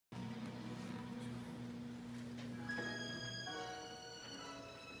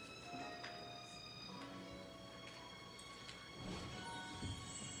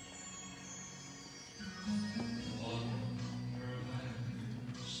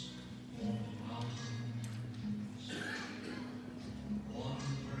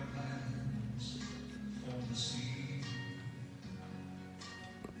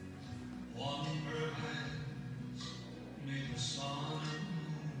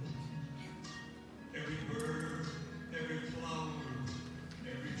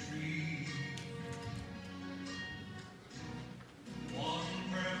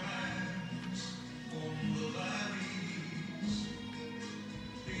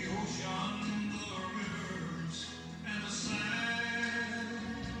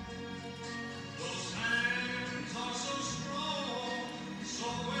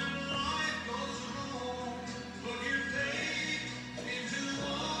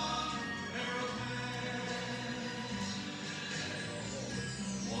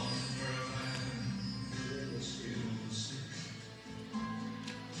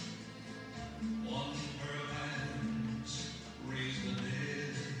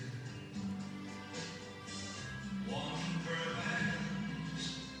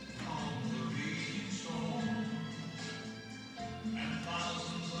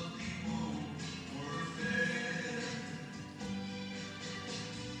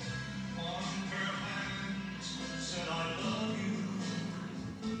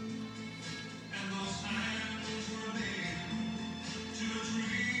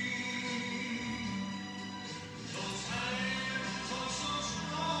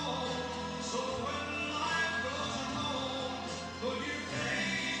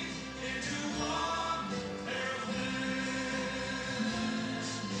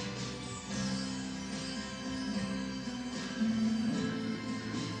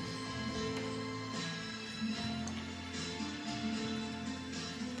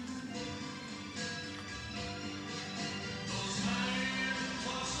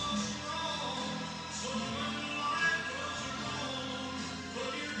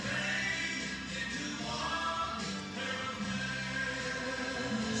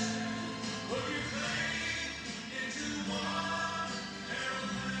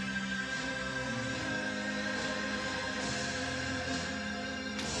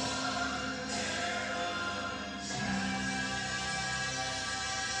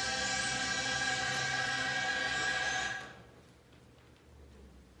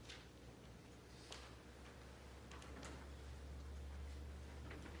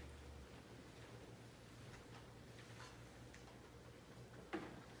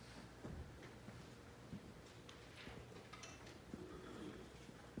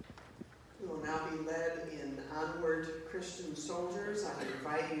word Christian soldiers, I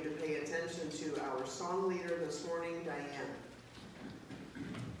invite you to pay attention to our song leader this morning, Diane.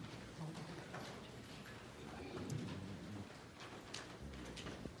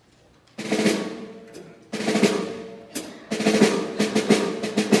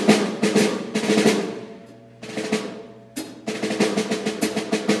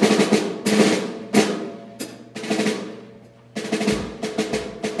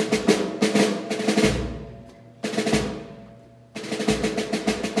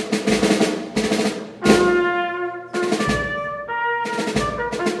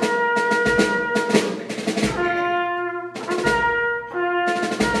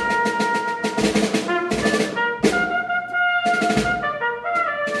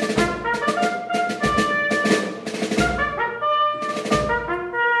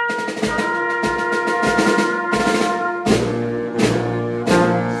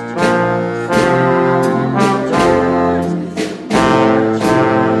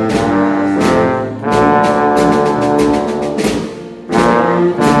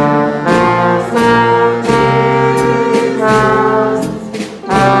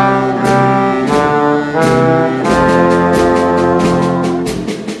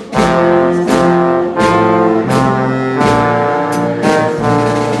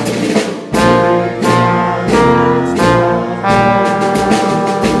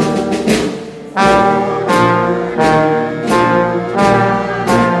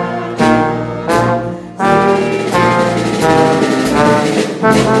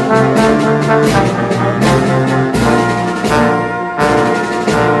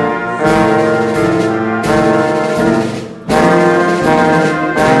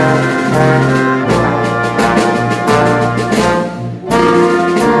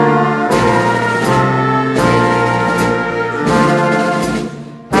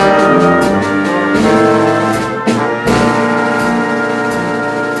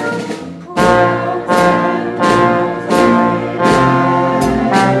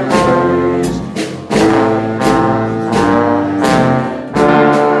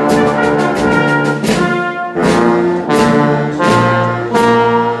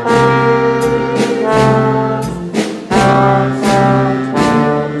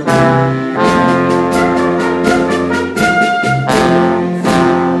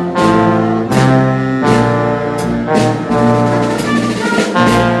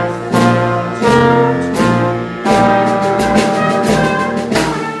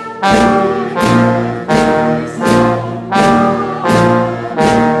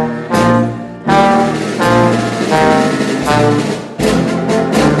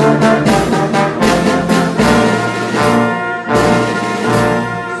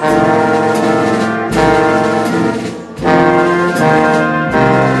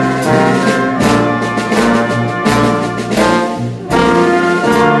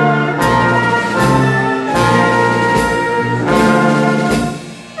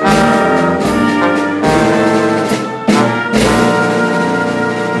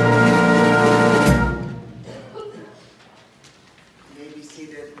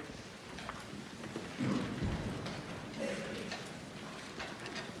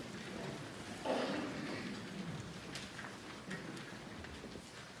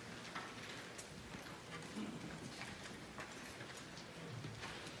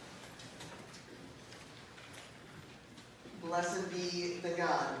 Blessed be the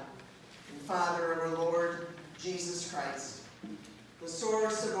God and Father of our Lord Jesus Christ, the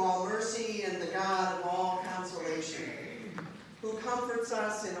source of all mercy and the God of all consolation, who comforts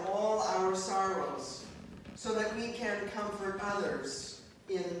us in all our sorrows, so that we can comfort others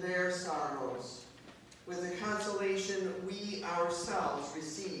in their sorrows, with the consolation we ourselves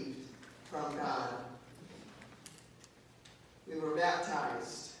received from God. We were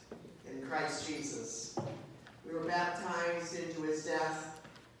baptized in Christ Jesus. We were baptized into his death.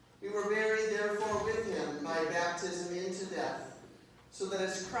 We were buried, therefore, with him by baptism into death, so that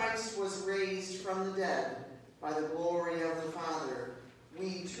as Christ was raised from the dead by the glory of the Father,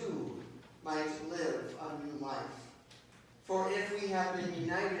 we too might live a new life. For if we have been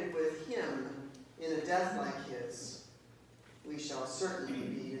united with him in a death like his, we shall certainly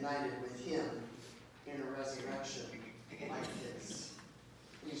be united with him in a resurrection like his.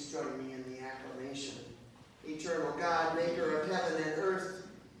 Please join me in the acclamation. Eternal God, maker of heaven and earth,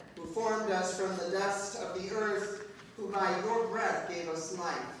 who formed us from the dust of the earth, who by your breath gave us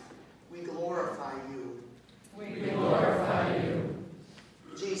life, we glorify you. We glorify you.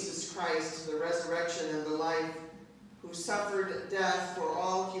 Jesus Christ, the resurrection and the life, who suffered death for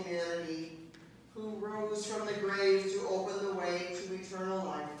all humanity, who rose from the grave to open the way to eternal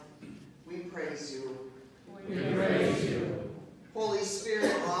life, we praise you. We praise you. Holy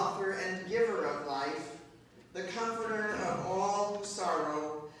Spirit, author and giver of life, the comforter of all who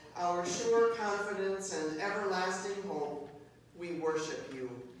sorrow, our sure confidence and everlasting hope, we worship you.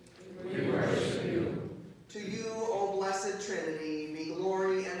 We worship you. To you, O blessed Trinity, be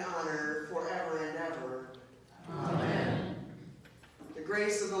glory and honor forever and ever. Amen. The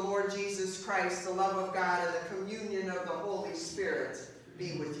grace of the Lord Jesus Christ, the love of God, and the communion of the Holy Spirit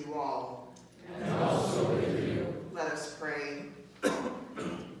be with you all. And also with you. Let us pray.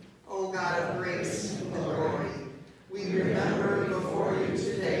 O God of grace and glory, we remember before you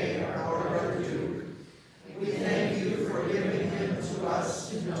today our brother Duke. We thank you for giving him to us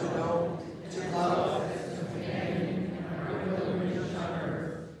to know, to love, As a companion in our pilgrimage on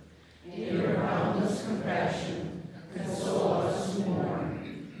earth. In your boundless compassion, console us who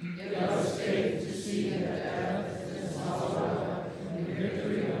mourn. Give us faith to see that death is swallowed up in the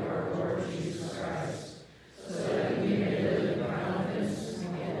victory of our Lord Jesus Christ, so that we may live in confidence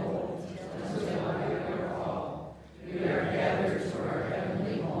and hope until our call. We are gathered to our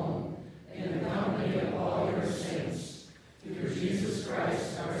heavenly home in the company of all your saints. Through Jesus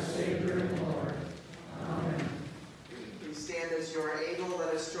Christ, our Savior and Lord. Amen. Please stand as you are able.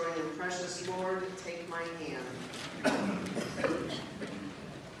 Let us join in precious Lord, take my hand.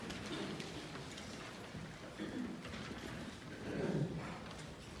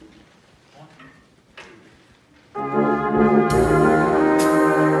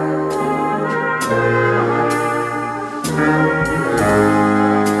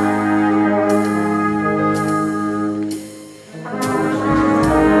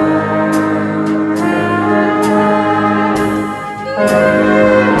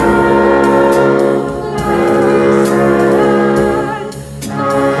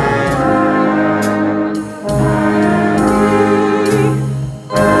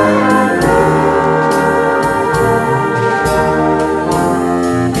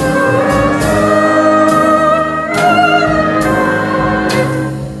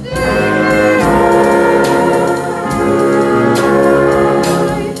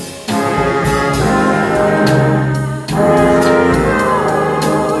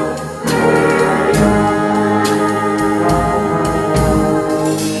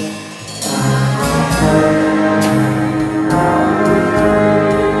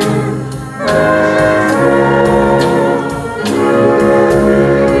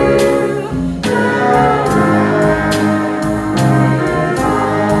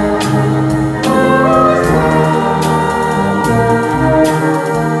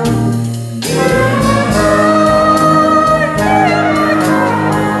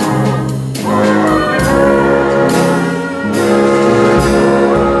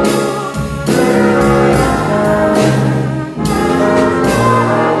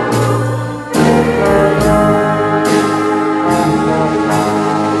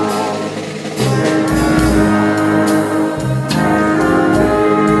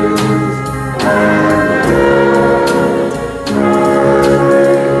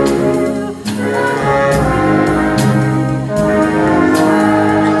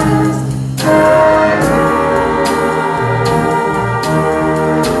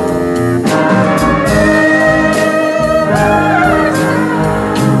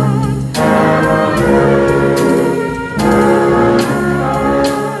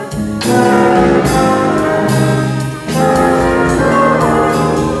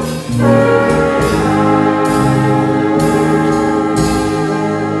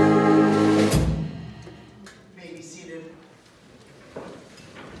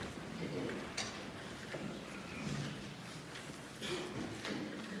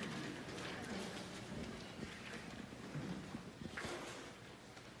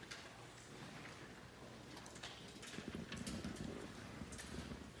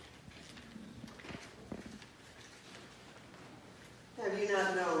 Have you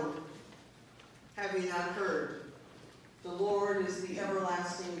not known? Have you not heard? The Lord is the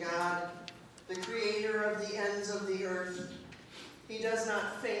everlasting God, the creator of the ends of the earth. He does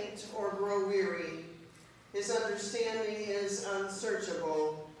not faint or grow weary. His understanding is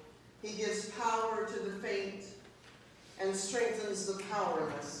unsearchable. He gives power to the faint and strengthens the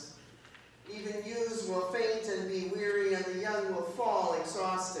powerless. Even youths will faint and be weary, and the young will fall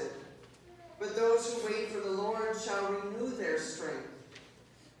exhausted. But those who wait for the Lord shall renew their strength.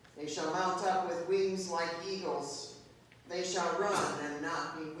 They shall mount up with wings like eagles. They shall run and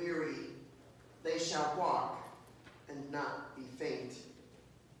not be weary. They shall walk and not be faint.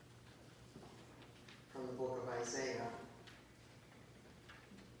 From the book of Isaiah.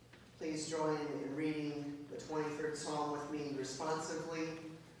 Please join in reading the 23rd Psalm with me responsively.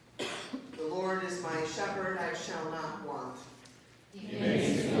 The The Lord is my shepherd, I shall not want. He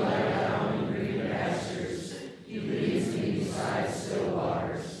makes me lie down in green pastures. He leads me beside still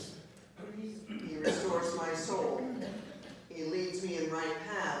waters. He restores my soul. He leads me in right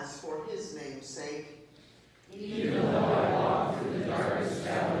paths for his name's sake. Even though I walk through the darkest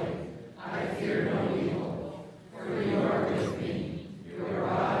valley, I fear no evil, for you are with me. Your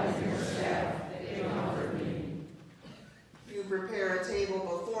rod and your staff, they comfort me. You prepare a table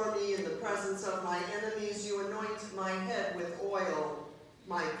before me in the presence of my enemies. You anoint my head with oil.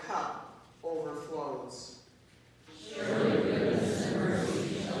 My cup overflows. Surely goodness and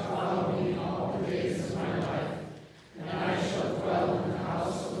mercy shall follow me all the days of my life, and I shall dwell in the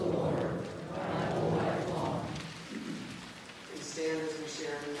house of the Lord my whole life long. We stand as we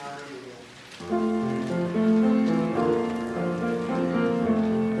share in the Alleluia.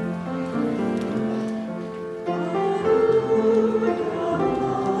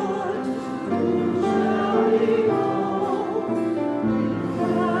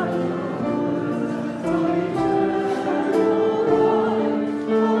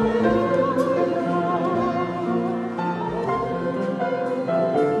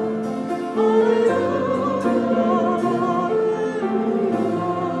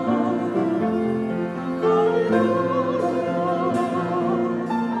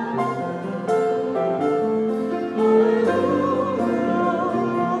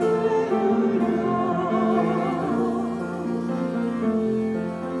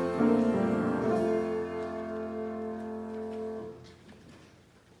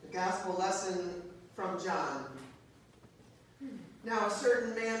 Gospel lesson from John. Now a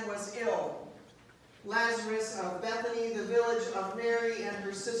certain man was ill, Lazarus of Bethany, the village of Mary and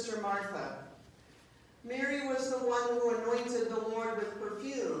her sister Martha. Mary was the one who anointed the Lord with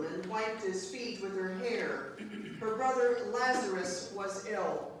perfume and wiped his feet with her hair. Her brother Lazarus was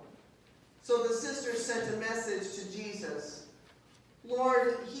ill. So the sisters sent a message to Jesus.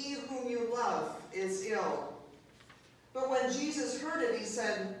 Lord, he whom you love is ill. But when Jesus heard it, he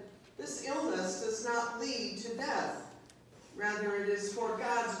said, this illness does not lead to death. Rather, it is for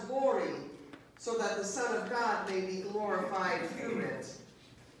God's glory, so that the Son of God may be glorified through it.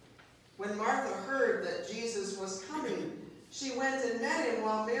 When Martha heard that Jesus was coming, she went and met him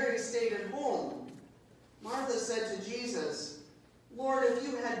while Mary stayed at home. Martha said to Jesus, Lord, if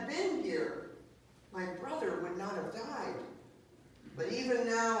you had been here, my brother would not have died. But even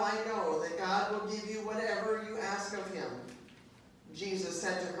now I know that God will give you whatever you ask of him. Jesus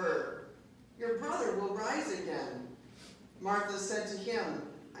said to her, your brother will rise again. Martha said to him,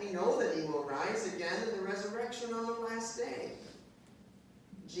 I know that he will rise again in the resurrection on the last day.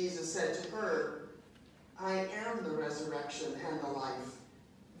 Jesus said to her, I am the resurrection and the life.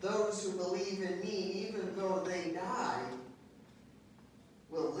 Those who believe in me, even though they die,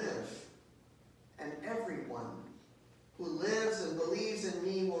 will live. And everyone who lives and believes in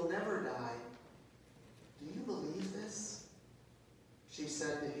me will never die. Do you believe this? She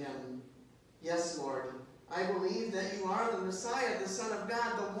said to him, yes, Lord, I believe that you are the Messiah, the Son of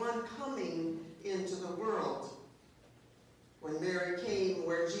God, the one coming into the world. When Mary came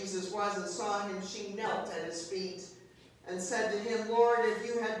where Jesus was and saw him, she knelt at his feet and said to him, Lord, if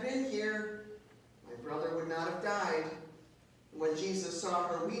you had been here, my brother would not have died. When Jesus saw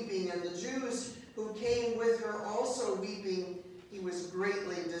her weeping and the Jews who came with her also weeping, he was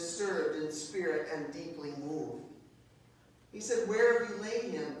greatly disturbed in spirit and deeply moved. He said, where have you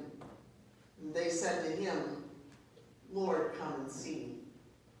laid him? And they said to him, Lord, come and see.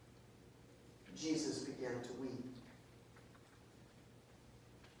 Jesus began to weep.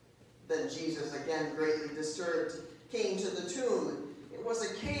 Then Jesus, again greatly disturbed, came to the tomb. It was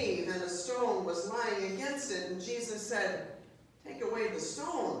a cave, and a stone was lying against it. And Jesus said, take away the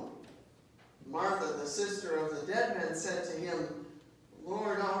stone. Martha, the sister of the dead man, said to him,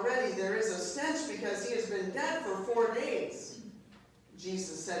 Lord, already there is a stench because he has been dead for 4 days.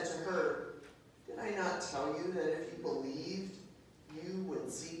 Jesus said to her, did I not tell you that if you believed, you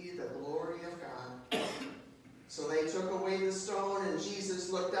would see the glory of God? So they took away the stone, and Jesus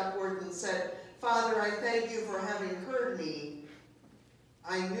looked upward and said, Father, I thank you for having heard me.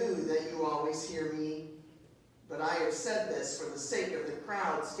 I knew that you always hear me, but I have said this for the sake of the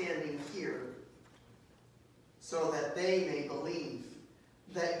crowd standing here, so that they may believe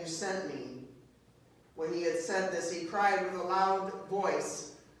that you sent me. When he had said this, he cried with a loud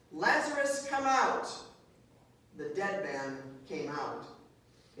voice, Lazarus, come out! The dead man came out,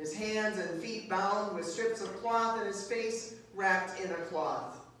 his hands and feet bound with strips of cloth and his face wrapped in a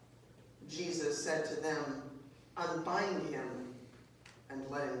cloth. Jesus said to them, unbind him and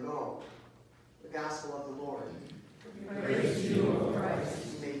let him go. The Gospel of the Lord. Praise to you, O Christ.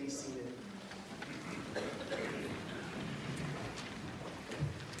 You may be seated.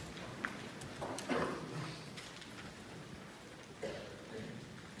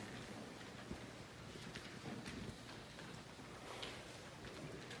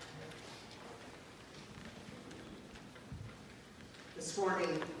 This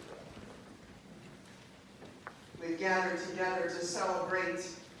morning, we've gathered together to celebrate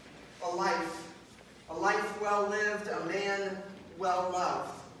a life well lived, a man well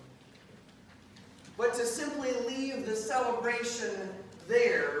loved. But to simply leave the celebration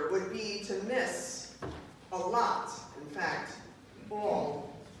there would be to miss a lot, in fact,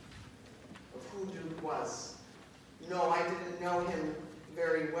 all of who Duke was. No, I didn't know him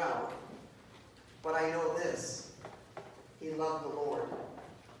very well, but I know this. He loved the Lord.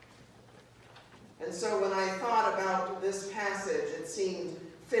 And so when I thought about this passage, it seemed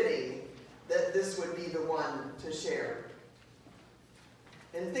fitting that this would be the one to share.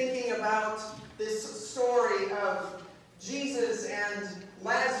 In thinking about this story of Jesus and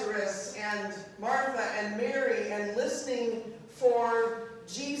Lazarus and Martha and Mary, and listening for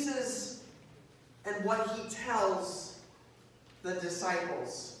Jesus and what he tells the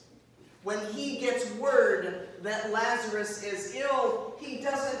disciples. When he gets word that Lazarus is ill, he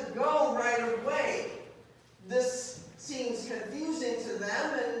doesn't go right away. This seems confusing to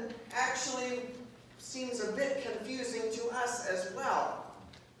them, and actually seems a bit confusing to us as well.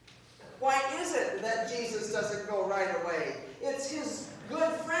 Why is it that Jesus doesn't go right away? It's his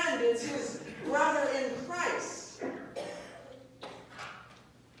good friend, it's his brother in Christ.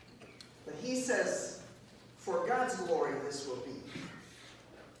 But he says, for God's glory this will be.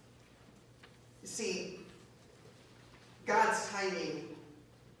 You see, God's timing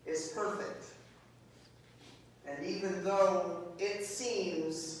is perfect. And even though it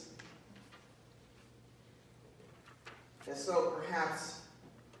seems as though perhaps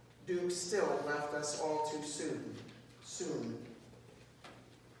Duke still left us all too soon,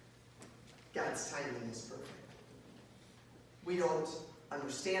 God's timing is perfect. We don't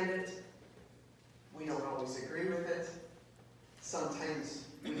understand it. We don't always agree with it. Sometimes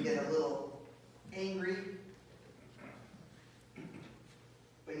we get a little angry.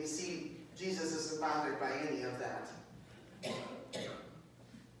 But you see, Jesus isn't bothered by any of that.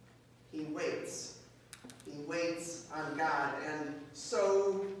 He waits. He waits on God, and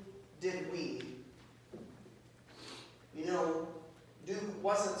so did we. You know, Duke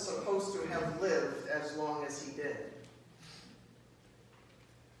wasn't supposed to have lived as long as he did.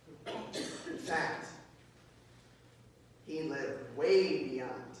 In fact, he lived way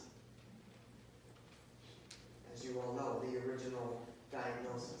beyond, as you all know, the original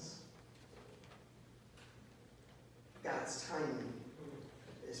diagnosis. God's timing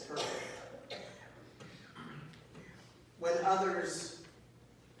is perfect. When others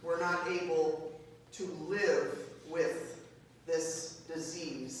were not able to live with this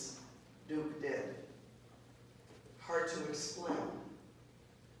disease, Duke did. Hard to explain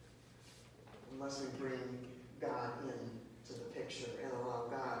unless we bring God into the picture and allow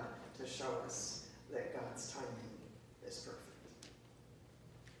God to show us that God's timing is perfect.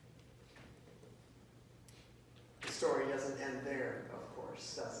 The story doesn't end there, of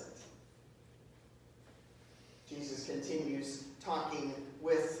course, does it? Jesus continues talking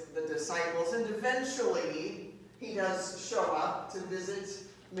with the disciples, and eventually he does show up to visit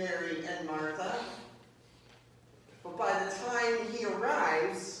Mary and Martha. But by the time he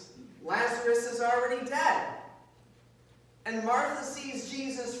arrives, Lazarus is already dead. And Martha sees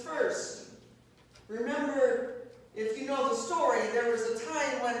Jesus first. Remember, if you know the story, there was a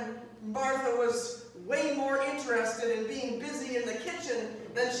time when Martha was way more interested in being busy in the kitchen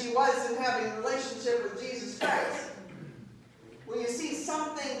than she was in having a relationship with Jesus Christ. Well, you see,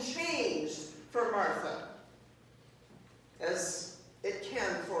 something changed for Martha, as it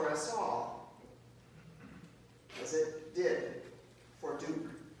can for us all, as it did for Duke.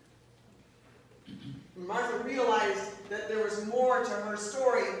 Martha realized that there was more to her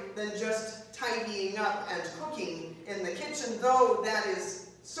story than just tidying up and cooking in the kitchen, though that is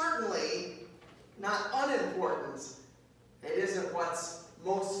certainly not unimportant. It isn't what's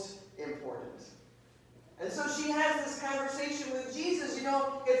most important. And so she has this conversation with Jesus. You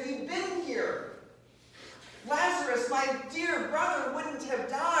know, if you'd been here, Lazarus, my dear brother, wouldn't have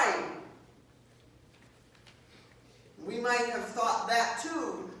died. We might have thought that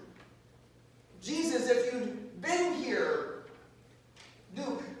too. Jesus, if you'd been here,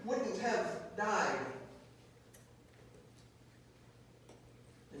 Duke wouldn't have died.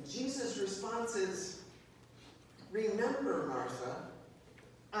 And Jesus' response is, remember, Martha,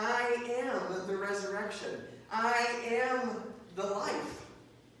 I am the resurrection. I am the life.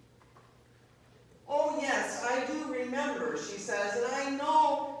 "Oh yes, I do remember," she says, "and I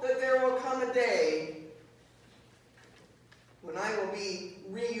know that there will come a day when I will be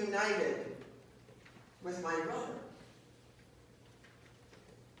reunited with my brother."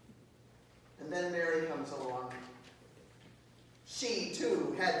 And then Mary comes along. She,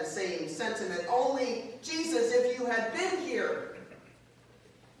 too, had the same sentiment. "Only, Jesus, if you had been here,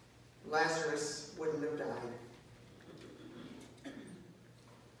 Lazarus wouldn't have died."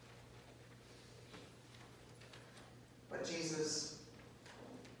 But Jesus'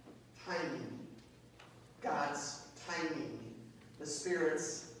 timing, God's timing, the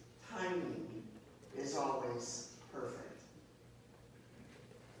Spirit's timing is always perfect.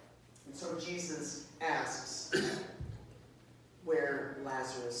 And so Jesus asks where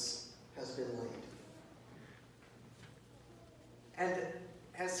Lazarus has been laid. And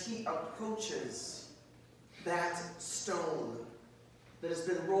as he approaches that stone that has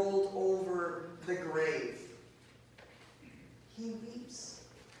been rolled over the grave, he weeps.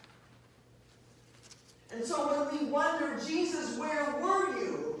 And so when we wonder, "Jesus, where were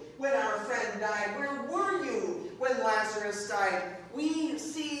you when our friend died? Where were you when Lazarus died?" we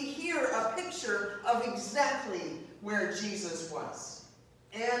see here a picture of exactly where Jesus was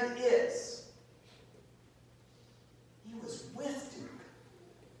and is. He was with Duke.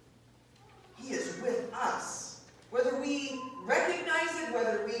 He is with us. Whether we recognize it,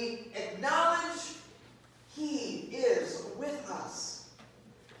 whether we acknowledge, he is with us.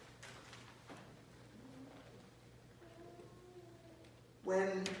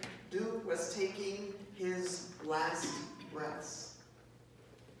 When Duke was taking his last breaths,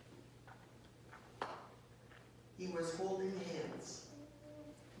 he was holding hands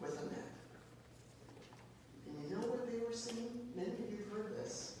with a man. And you know what they were saying? Many of you have heard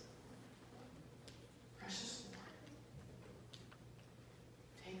this. "Precious Lord,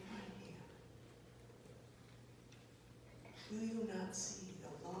 take my hand. Do you not see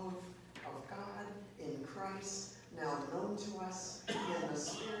the love of God in Christ now known to us in the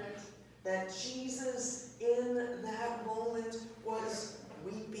Spirit?" That Jesus in that moment was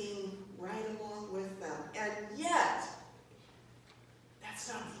weeping right along with them. And yet, that's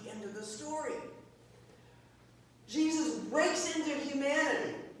not the end of the story. Jesus breaks into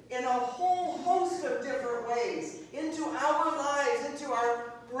humanity in a whole host of different ways, into our lives, into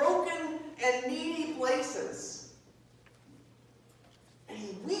our broken and needy places. And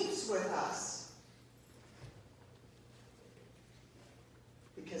he weeps with us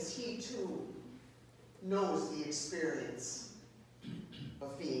because he too knows the experience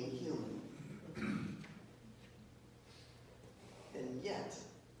of being human. And yet,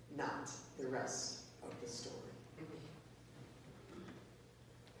 not the rest of the story.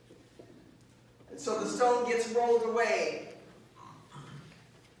 And so the stone gets rolled away.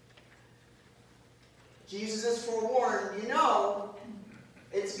 Jesus is forewarned,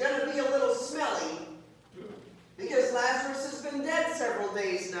 it's going to be a little smelly because Lazarus has been dead several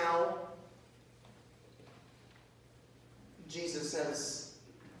days now. Jesus says,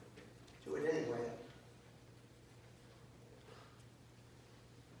 "Do it anyway."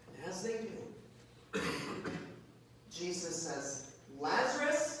 And as they do, Jesus says,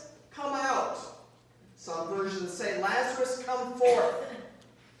 "Lazarus, come out." Some versions say, "Lazarus, come forth."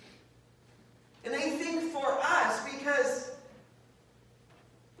 And I think for us, because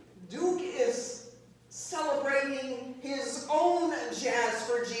Duke is celebrating his own jazz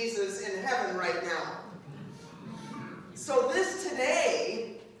for Jesus in heaven right now. So this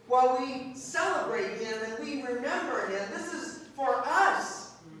today, while we celebrate him and we remember him, this is for us.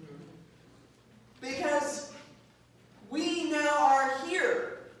 Because we now are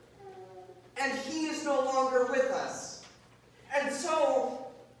here, and he is no longer with us. And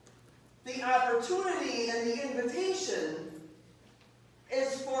so, the opportunity and the invitation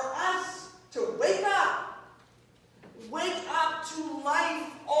is for us to wake up. Wake up to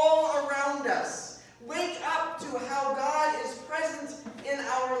life all around us. Wake up to how God is present in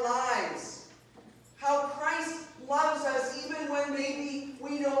our lives. How Christ loves us even when maybe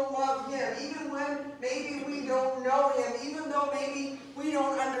we don't love him. Even when maybe we don't know him. Even though maybe we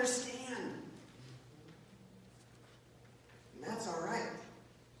don't understand. And that's all right.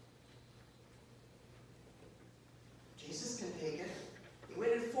 Jesus can take it. He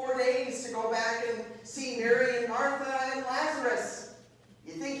waited 4 days to go back and see Mary and Martha and Lazarus.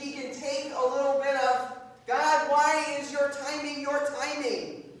 You think he can take a little bit of, "God, why is your timing your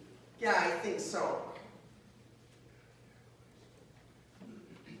timing?" Yeah, I think so.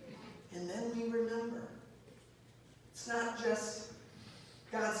 And then we remember, it's not just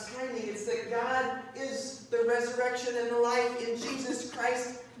God's timing, it's that God is the resurrection and the life in Jesus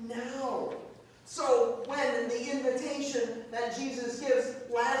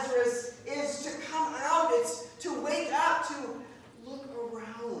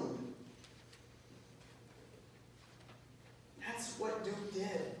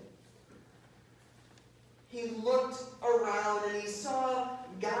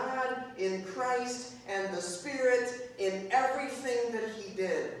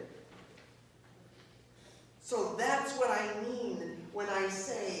when I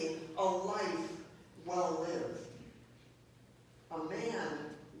say a life well lived, a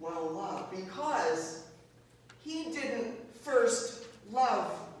man well loved, because he didn't first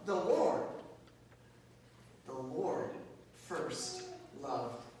love the Lord. The Lord first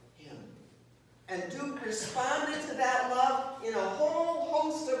loved him. And Duke responded to that love in a whole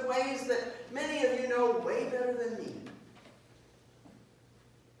host of ways that many of you know way better than me.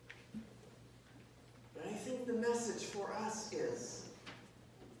 But I think the message for us is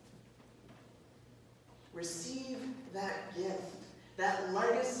receive that gift, that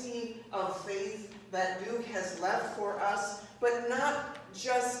legacy of faith that Duke has left for us, but not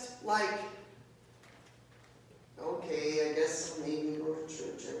just like, okay, I guess maybe go to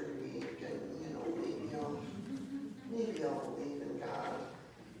church every week and, maybe I'll believe in God.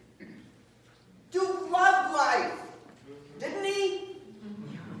 Duke loved life, didn't he?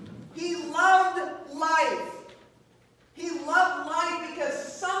 He loved life. He loved life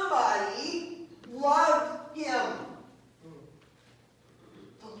because somebody loved him.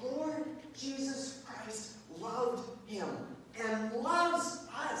 The Lord Jesus Christ loved him and loves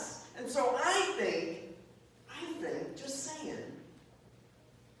us. And so I think, just saying,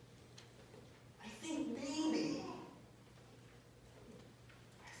 I think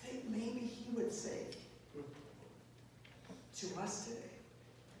maybe he would say to us today,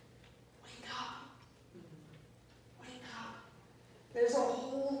 wake up. Wake up. There's a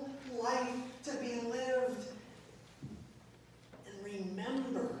whole life to be lived. And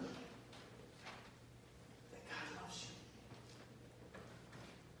remember that God loves you.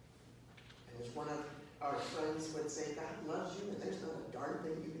 And as one of our friends would say, God loves you, and there's not a darn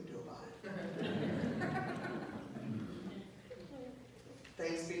thing you can do about it.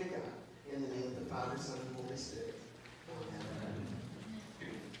 Thanks be to God. In the name of the Father, Son, and Holy Spirit. Amen.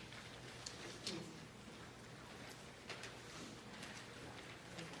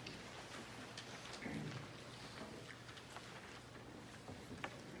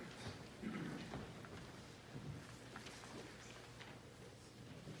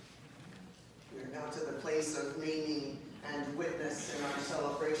 Now to the place of naming and witness in our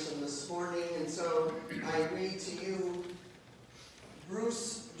celebration this morning. And so I read to you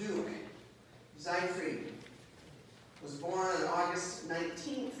Bruce Duke Seifried was born on August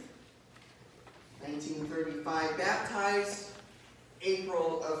 19th, 1935, baptized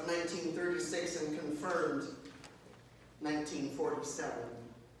April of 1936, and confirmed 1947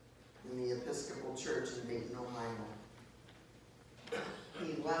 in the Episcopal Church in Dayton, Ohio.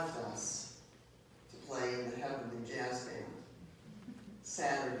 He left us to play in the Heavenly Jazz Band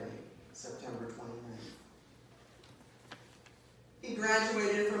Saturday, September 29th. He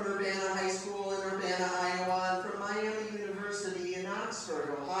graduated from Urbana High School in Urbana, Iowa, and from Miami University in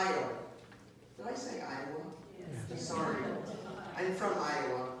Oxford, Ohio. Did I say Iowa? Yes. Sorry. I'm from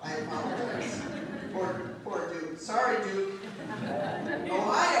Iowa. I apologize. Poor Duke. Sorry, Duke.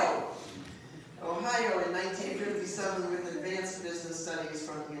 Ohio in 1957 with advanced business studies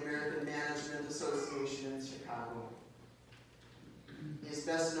from the American Management Association in Chicago. He is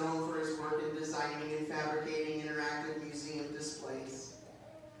best known for his work in designing and fabricating interactive museum displays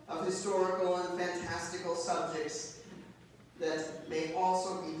of historical and fantastical subjects that may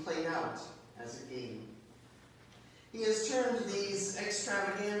also be played out as a game. He has termed these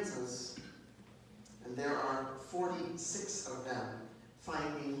extravaganzas, and there are 46 of them,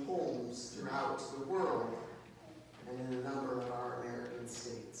 finding homes throughout the world and in a number of our American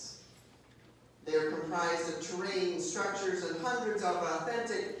states. They are comprised of terrain, structures, and hundreds of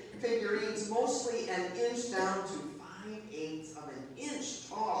authentic figurines, mostly an inch down to 5/8 of an inch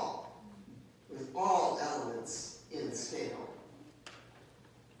tall, with all elements in scale.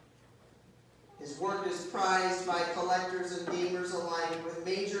 His work is prized by collectors and gamers alike, with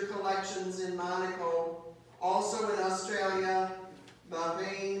major collections in Monaco, also in Australia,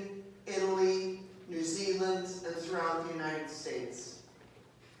 Bahrain, Italy, New Zealand, and throughout the United States.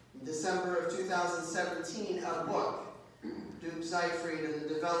 In December of 2017, a book, Duke Seifried and the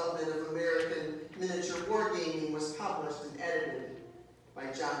Development of American Miniature Wargaming, was published and edited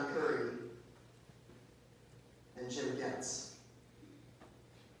by John Curry and Jim Getz.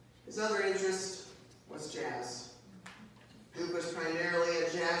 His other interest was jazz. Duke was primarily a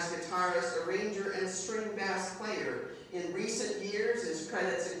jazz guitarist, arranger, and string bass player. In recent years, his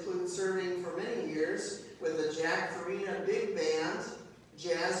credits include serving for many years with the Jack Farina Big Band,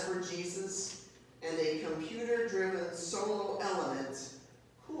 Jazz for Jesus, and a computer-driven solo element,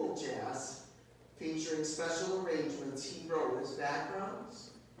 Cool Jazz, featuring special arrangements he wrote as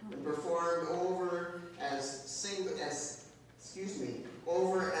backgrounds and performed over as a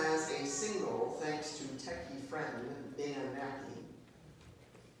single thanks to techie friend Dan Mackey.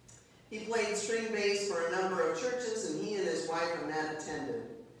 He played string bass for a number of churches, and he and his wife Annette attended.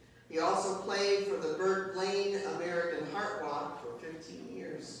 He also played for the Burt Blaine American Heart Walk for 15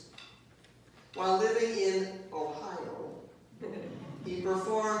 years. While living in Ohio, he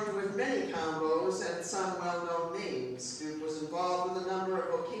performed with many combos and some well-known names. Duke was involved with a number of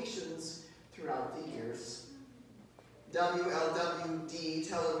vocations throughout the years. WLWD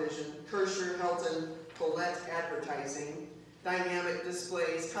Television, Kirscher Hilton Colette Advertising, Dynamic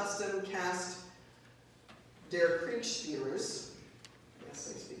Displays, Custom Cast Der Kriegspielers,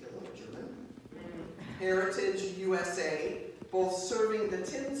 yes, I speak a little German, Heritage USA, both serving the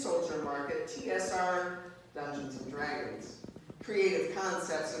tin soldier market, TSR, Dungeons and Dragons, Creative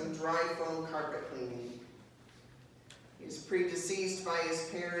Concepts, and dry foam carpet cleaning. He was predeceased by his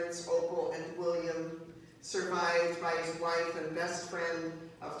parents, Opal and William, survived by his wife and best friend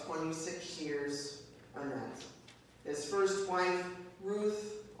of 26 years, Annette. His first wife,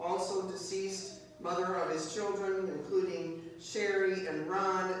 Ruth, also deceased, mother of his children, including Sherry and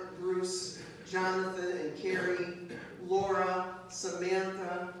Ron, Bruce, Jonathan and Carrie, Laura,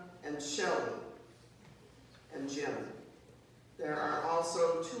 Samantha, and Shelley, and Jim. There are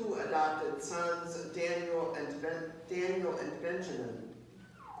also 2 adopted sons, Daniel and Benjamin.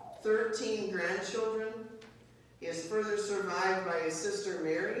 13 grandchildren. He is further survived by his sister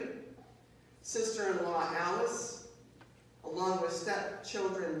Mary, sister-in-law Alice, along with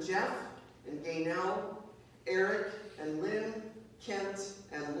stepchildren Jeff and Gaynell, Eric and Lynn, Kent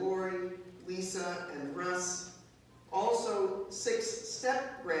and Lori, Lisa and Russ. Also 6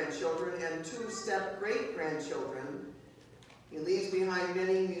 step-grandchildren and 2 step-great-grandchildren. He leaves behind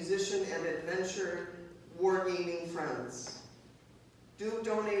many musician and adventure wargaming friends. Duke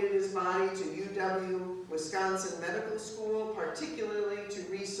donated his body to UW-Wisconsin Medical School, particularly to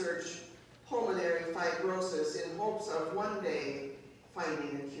research pulmonary fibrosis in hopes of one day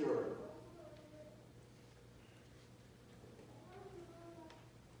finding a cure.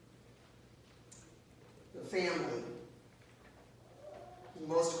 The family.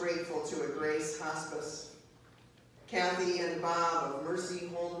 Most grateful to a Grace Hospice, Kathy and Bob of Mercy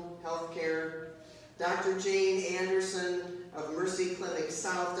Home Healthcare, Dr. Jane Anderson of Mercy Clinic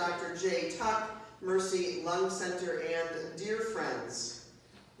South, Dr. J. Tuck, Mercy Lung Center, and dear friends,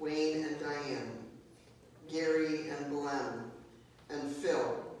 Wayne and Diane, Gary and Glenn, and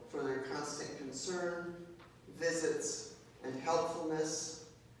Phil for their constant concern, visits, and helpfulness.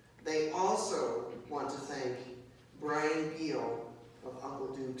 They also want to thank Brian Beal of Uncle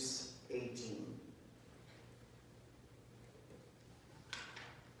Duke's 18.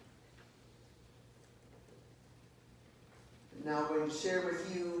 Now I'm going to share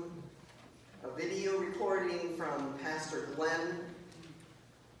with you a video recording from Pastor Glenn.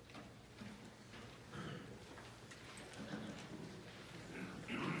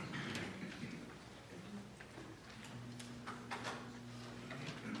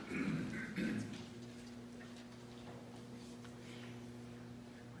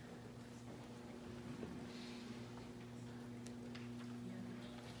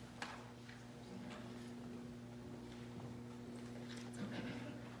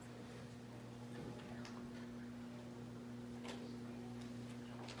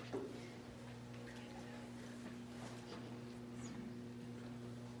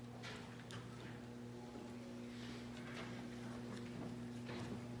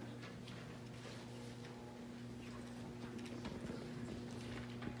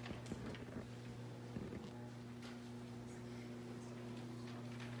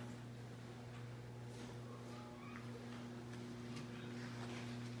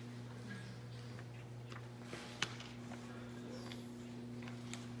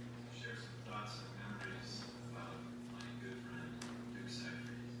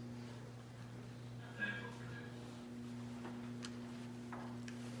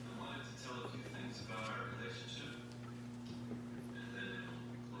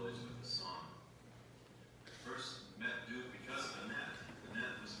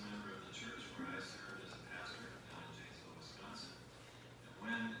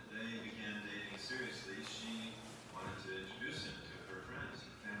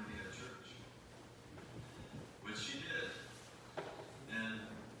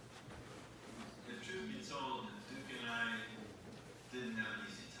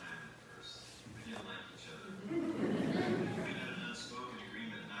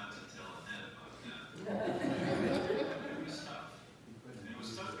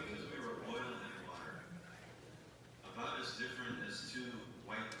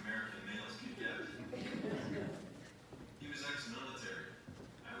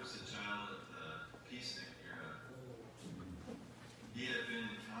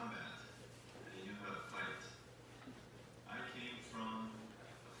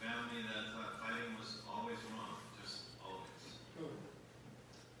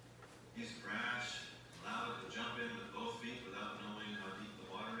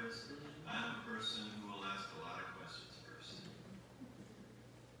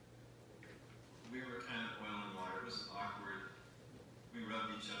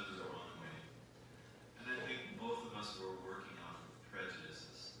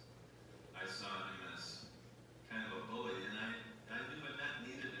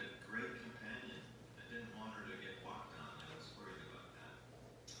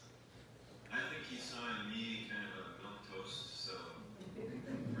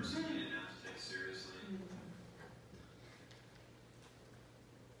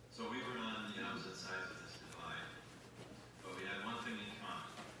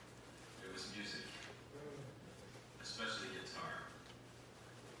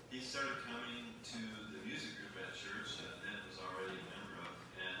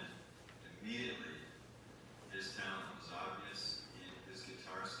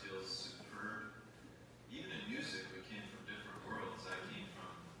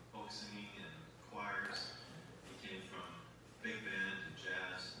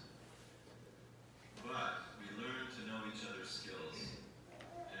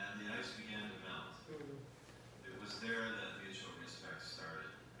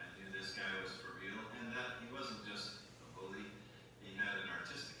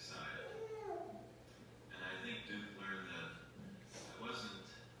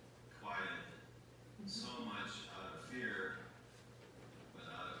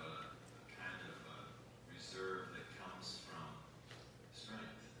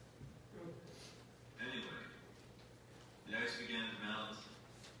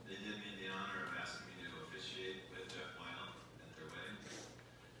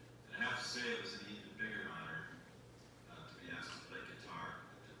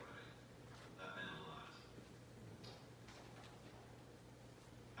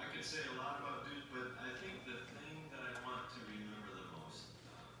 could say a lot about Duke, but I think the thing that I want to remember the most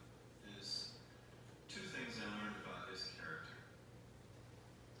is two things I learned about his character.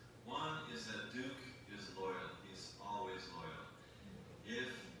 One is that Duke is loyal. He's always loyal. If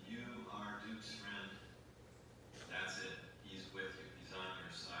you are Duke's friend, that's it. He's with you. He's on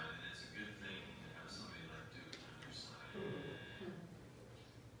your side. And it's a good thing to have somebody like Duke on your side.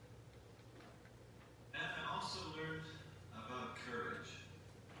 And I also learned about courage.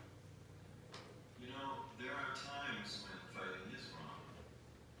 You know, there are times when fighting is wrong.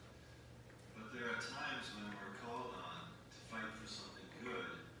 But there are times when we're called on to fight for something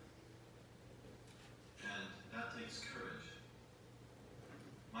good. And that takes courage.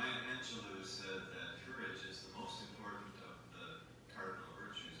 Maya Angelou said that courage is the most important of the cardinal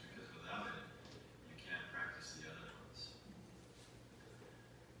virtues because without it, you can't practice the other ones.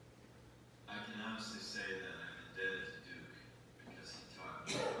 I can honestly say that I'm indebted to Duke because he taught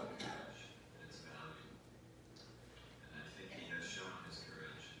me about courage and its value. And I think he has shown his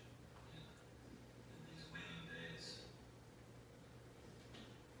courage in these waning days.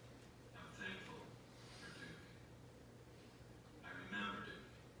 I'm thankful for Duke. I remember Duke.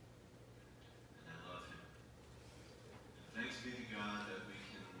 And I love him. And thanks be to God that we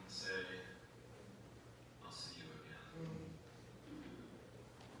can say, I'll see you again.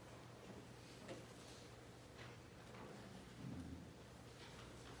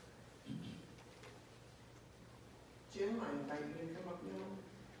 Jim, I invite you to come up now.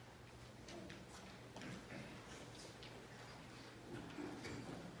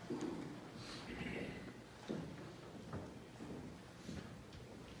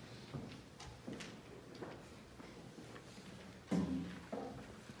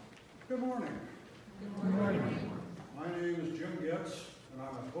 Good morning. Good morning. My name is Jim Getz, and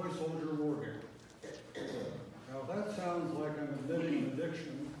I'm a toy soldier warrior. Now, if that sounds like I'm admitting an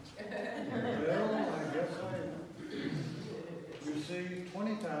addiction, well, I guess I am. You see,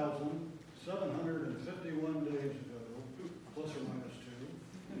 20,751 days ago, plus or minus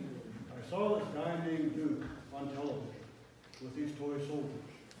 2, I saw this guy named Duke on television with these toy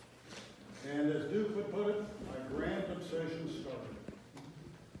soldiers. And as Duke would put it, my grand obsession started.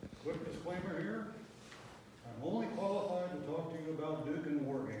 Quick disclaimer here, I'm only qualified to talk to you about Duke and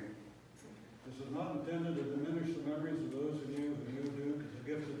wargaming. This is not intended to diminish the memories of those of you who knew Duke as a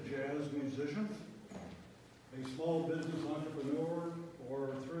gifted jazz musician, a small business entrepreneur, or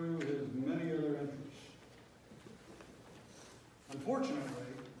through his many other interests.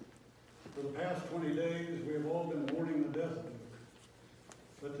 Unfortunately, for the past 20 days, we have all been mourning the death of Duke.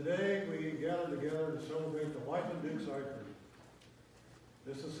 But today, we gather together to celebrate the life of Duke Seifried.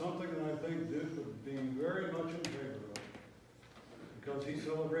 This is something that I think Duke would be very much in favor of, because he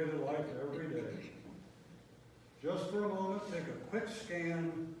celebrated life every day. Just for a moment, take a quick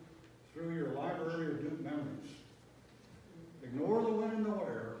scan through your library of Duke memories. Ignore the when and the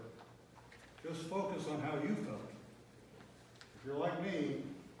where. Just focus on how you felt. If you're like me,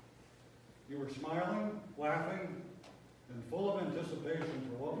 you were smiling, laughing, and full of anticipation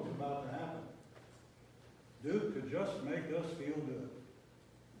for what was about to happen. Duke could just make us feel good.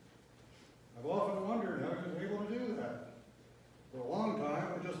 I've often wondered how he was able to do that. For a long time,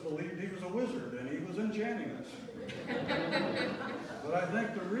 I just believed he was a wizard and he was enchanting us. But I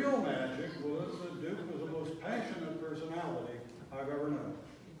think the real magic was that Duke was the most passionate personality I've ever known.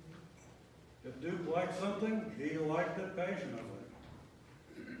 If Duke liked something, he liked it passionately.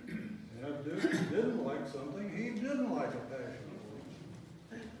 And if Duke didn't like something, he didn't like it passionately.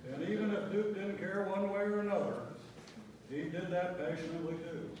 And even if Duke didn't care one way or another, he did that passionately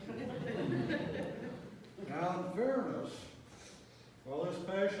too. Now, in fairness, while this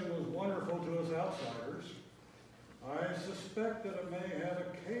passion was wonderful to us outsiders, I suspect that it may have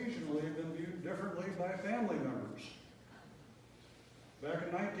occasionally been viewed differently by family members. Back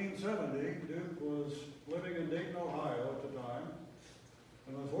in 1970, Duke was living in Dayton, Ohio at the time,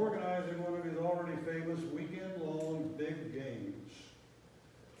 and was organizing one of his already famous weekend-long big games.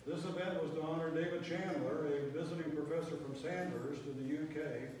 This event was to honor David Chandler, a visiting professor from Sandhurst in the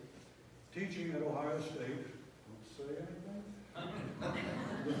UK, teaching at Ohio State. Don't say anything.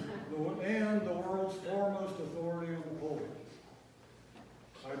 And the world's foremost authority on the pole.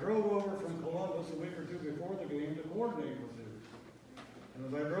 I drove over from Columbus a week or two before the game to coordinate with Duke. And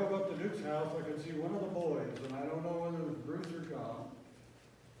as I drove up to Duke's house, I could see one of the boys, and I don't know whether it was Bruce or John,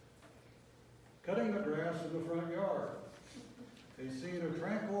 cutting the grass in the front yard. A scene of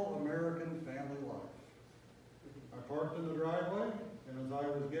tranquil American family life. I parked in the driveway, and as I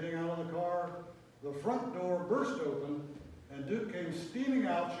was getting out of the car, the front door burst open, and Duke came steaming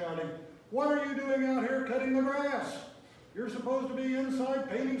out shouting, "What are you doing out here cutting the grass?" You're supposed to be inside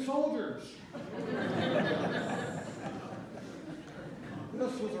painting soldiers.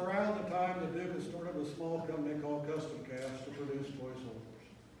 This was around the time that Duke had started a small company called Custom Cast to produce toy soldiers.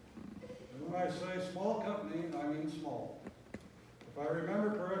 And when I say small company, I mean small. If I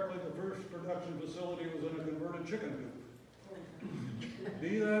remember correctly, the first production facility was in a converted chicken coop.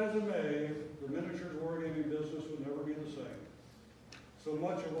 Be that as it may, the miniatures wargaming business would never be the same. So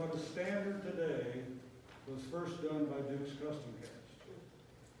much of what is standard today was first done by Duke's Custom Cast.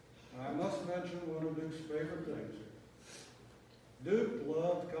 I must mention one of Duke's favorite things here. Duke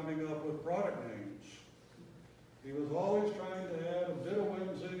loved coming up with product names. He was always trying to add a bit of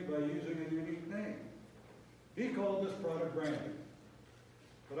whimsy by using a unique name. He called this product branding.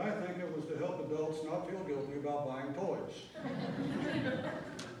 But I think it was to help adults not feel guilty about buying toys.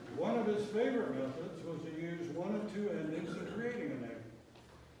 One of his favorite methods was to use one of two endings in creating a name.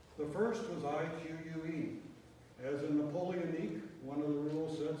 The first was IQUE, as in Napoleonique, one of the rule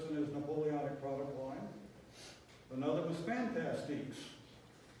sets in his Napoleonic product line. Another was Fantastiques,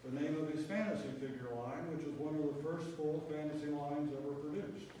 the name of his fantasy figure line, which was one of the first full fantasy lines ever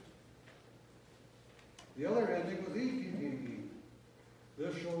produced. The other ending was ETTE.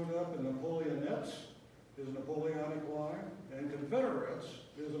 This showed up in Napoleonettes, his Napoleonic line, and Confederates,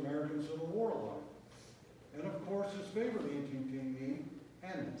 his American Civil War line. And of course, his favorite ETTE,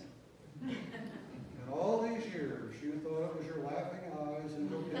 and in all these years, you thought it was your laughing eyes and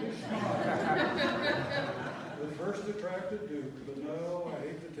your giddy smile that first attracted Duke, but no, I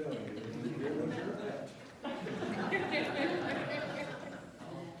hate to tell you, it was your pet.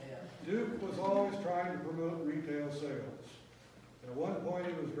 Duke was always trying to promote retail sales. At one point,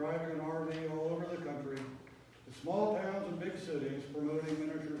 he was driving an RV all over the country, to small towns and big cities, promoting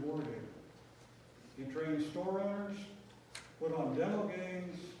miniatures wargaming. He trained store owners, put on demo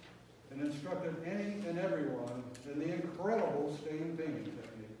games, and instructed any and everyone in the incredible stain painting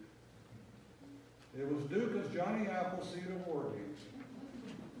technique. It was Duke as Johnny Appleseed of wargames.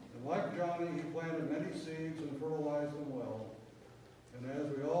 And like Johnny, he planted many seeds and fertilized them well. And as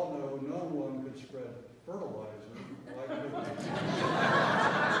we all know, no one could spread fertilizer like Duke.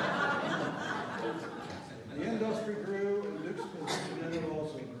 The industry grew, and Duke's position in it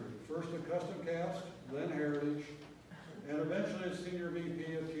also grew. First a Custom Cast, then Heritage, and eventually as Senior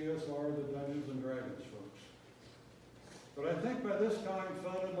VP of TSR, the Dungeons and Dragons folks. But I think by this time,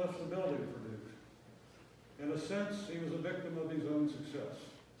 fun had left the building for Duke. In a sense, he was a victim of his own success.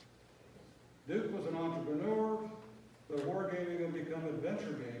 Duke was an entrepreneur, but wargaming had become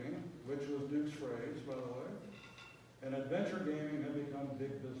adventure gaming, which was Duke's phrase, by the way, and adventure gaming had become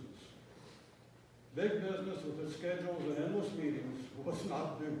big business. Big business with its schedules and endless meetings was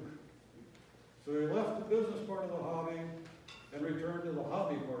not Duke. So he left the business part of the hobby and returned to the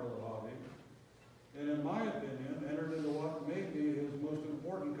hobby part of the hobby, and in my opinion, entered into what may be his most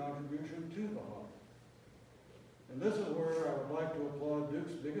important contribution to the hobby. And this is where I would like to applaud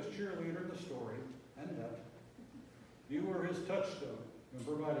Duke's biggest cheerleader in the story, Annette. You were his touchstone in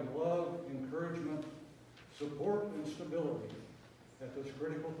providing love, encouragement, support, and stability at this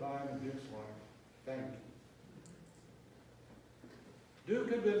critical time in Duke's life. Thank you. Duke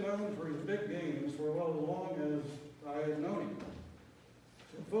had been known for his big games for well as long as I had known him.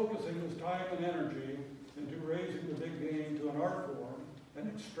 So focusing his time and energy into raising the big game to an art form, an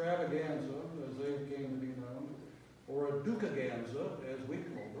extravaganza, as they came to be known, or a Dukeaganza, as we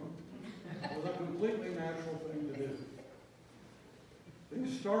called them, was a completely natural thing to do.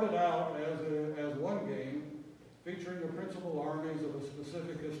 These started out as one game featuring the principal armies of a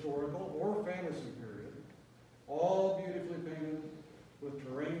specific historical or fantasy period, all beautifully painted with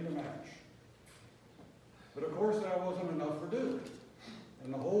terrain to match. But of course that wasn't enough for Duke,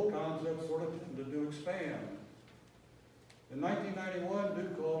 and the whole concept sort of tended to expand. In 1991,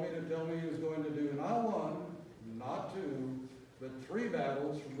 Duke called me to tell me he was going to do not one, not two, but 3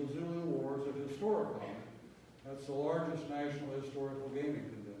 battles from the Zulu Wars at Historicon. That's the largest national historical gaming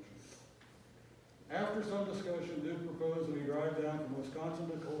convention. After some discussion, Duke proposed that he drive down from Wisconsin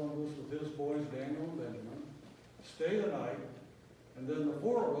to Columbus with his boys, Daniel and Benjamin, stay the night, and then the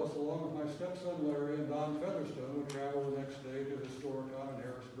 4 of us, along with my stepson Larry and Don Featherstone, would travel the next day to Historicon in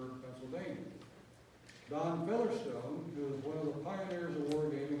Harrisburg, Pennsylvania. Don Featherstone, who was one of the pioneers of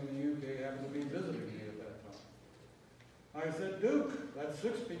wargaming in the UK, happened to be visiting me at that time. I said, Duke, that's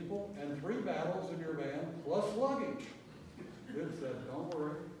 6 people and 3 battles in your van, plus luggage. Duke said, don't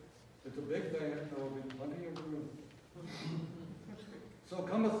worry. It's a big van, there will be plenty of room. So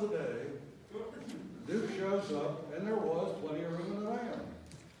cometh the day, Duke shows up, and there was plenty of room in the van,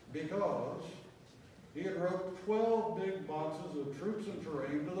 because he had roped 12 big boxes of troops and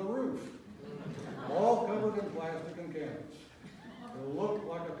terrain to the roof, all covered in plastic plastic and cannons. It looked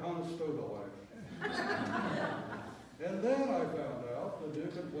like a Conestoga light. And then I found out the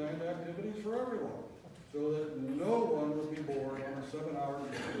Duke had planned activities for everyone, so that no one would be bored on a 7-hour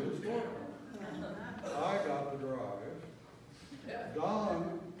trip to the store. I got to drive,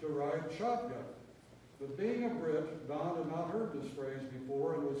 Don to ride shotgun. But being a Brit, Don had not heard this phrase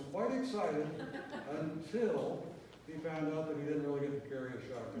before and was quite excited until he found out that he didn't really get to carry a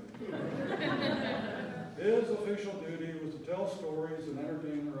shotgun. His official duty was to tell stories and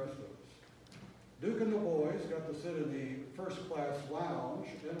entertain the rest of us. Duke and the boys got to sit in the first-class lounge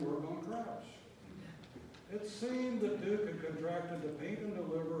and work on crafts. It seemed that Duke had contracted to paint and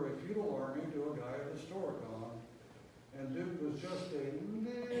deliver a feudal army to a guy at Historicon, and Duke was just a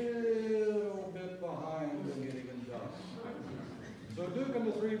little bit behind in getting it done. So Duke and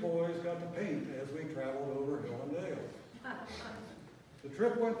the 3 boys got to paint as we traveled over hill and dale. The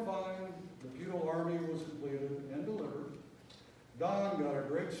trip went fine, the feudal army was completed and delivered. Don got a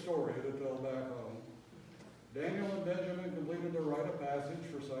great story to tell back home. Daniel and Benjamin completed the rite of passage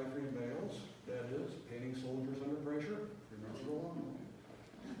for Seifried males, that is, painting soldiers under pressure. Remember the long one.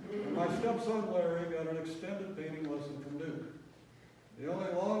 And my stepson Larry got an extended painting lesson from Duke. The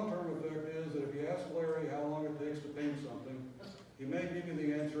only long-term effect is that if you ask Larry how long it takes to paint something, he may give you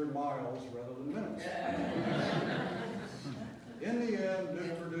the answer in miles rather than minutes. In the end,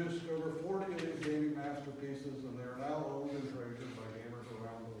 Duke produced over 40 of these gaming masterpieces, and they are now owned and treasured by gamers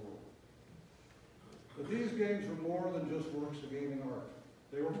around the world. But these games were more than just works of gaming art.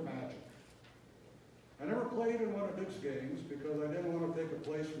 They were magic. I never played in one of Duke's games because I didn't want to take a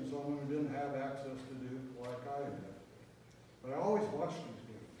place from someone who didn't have access to Duke like I had. But I always watched these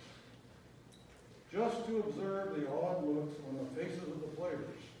games, just to observe the awed looks on the faces of the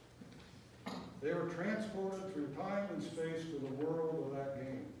players. They were transported through time and space to the world of that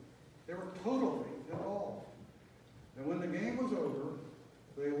game. They were totally in awe. And when the game was over,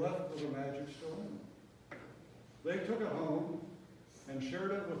 they left with the magic still in them. They took it home and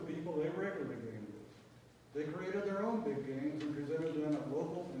shared it with people they regularly gamed with. They created their own big games and presented them at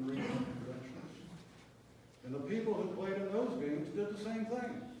local and regional conventions. And the people who played in those games did the same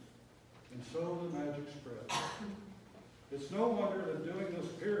thing. And so the magic spread. It's no wonder that during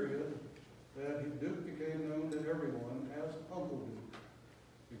this period that Duke became known to everyone as Uncle Duke,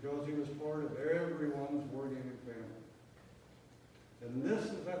 because he was part of everyone's wargaming family. And this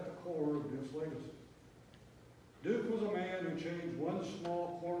is at the core of Duke's legacy. Duke was a man who changed one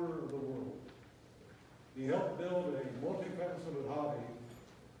small corner of the world. He helped build a multifaceted hobby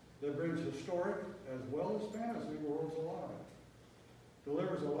that brings historic as well as fantasy worlds alive,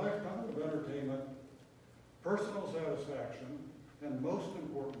 delivers a lifetime of entertainment, personal satisfaction, and most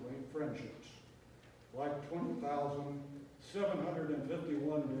importantly, friendships, like 20,751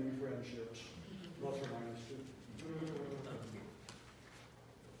 new friendships, plus or minus 2.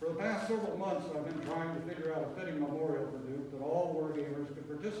 For the past several months, I've been trying to figure out a fitting memorial for Duke that all wargamers could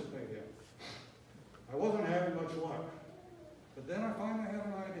participate in. I wasn't having much luck, but then I finally had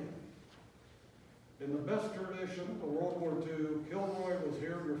an idea. In the best tradition of World War II, Kilroy was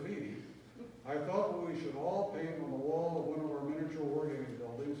here graffiti. I thought we should all paint on the wall of one of our miniature wargaming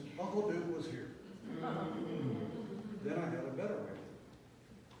buildings, Uncle Duke was here. Then I had a better idea.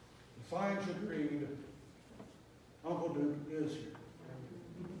 The sign should read, Uncle Duke is here.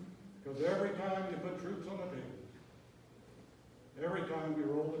 Because every time you put troops on the table, every time you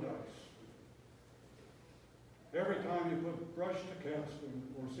roll the dice, every time you put brush to casting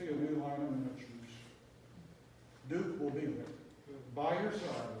or see a new line of miniatures, Duke will be there, by your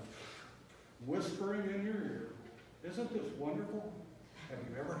side, whispering in your ear, isn't this wonderful? Have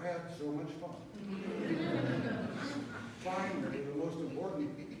you ever had so much fun? Finally, the most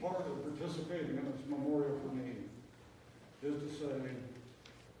important part of participating in this memorial for me is to say,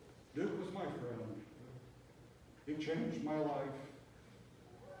 Duke was my friend. He changed my life,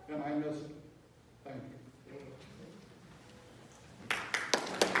 and I miss it. Thank you.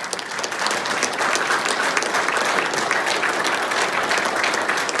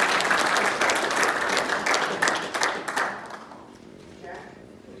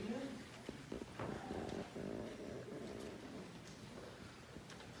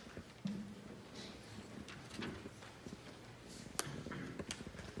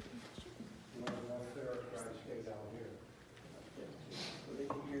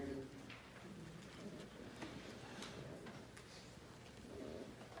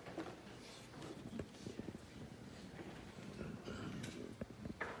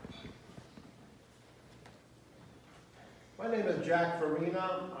 My name is Jack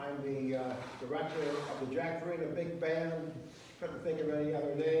Farina. I'm the director of the Jack Farina Big Band. Couldn't think of any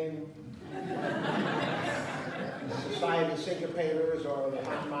other name. syncopators or the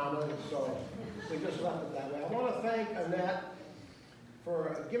hot mamas, so we just left it that way. I want to thank Annette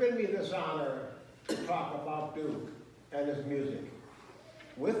for giving me this honor to talk about Duke and his music.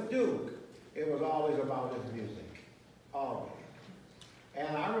 With Duke, it was always about his music, always.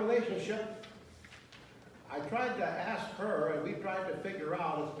 And our relationship, I tried to ask her, and we tried to figure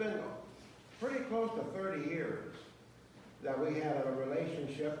out, it's been pretty close to 30 years that we had a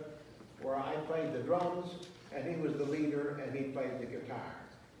relationship where I played the drums, and he was the leader, and he played the guitar.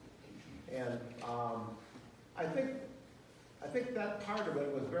 And I think that part of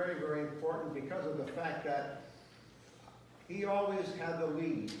it was very, very important because of the fact that he always had the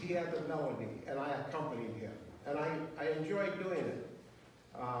lead, he had the melody, and I accompanied him. And I enjoyed doing it.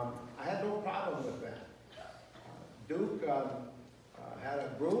 I had no problem with that. Duke had a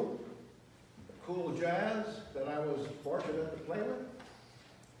group, Cool Jazz, that I was fortunate to play with.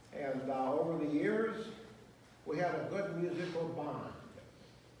 And over the years, we had a good musical bond.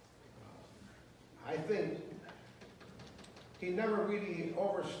 I think he never really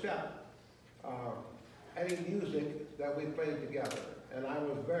overstepped any music that we played together. And I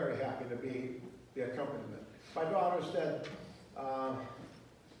was very happy to be the accompaniment. My daughter said,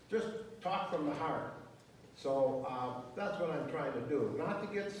 just talk from the heart. So that's what I'm trying to do. Not to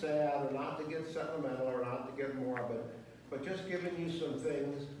get sad, or not to get sentimental, or not to get morbid, but just giving you some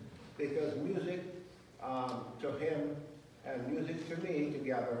things, because music to him and music to me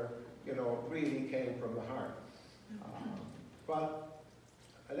together, you know, really came from the heart.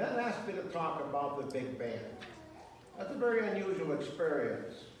 And then asked me to talk about the big band. That's a very unusual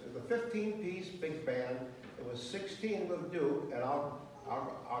experience. It was a 15-piece big band. It was 16 with Duke, and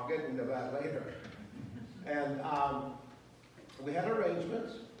I'll get into that later. And we had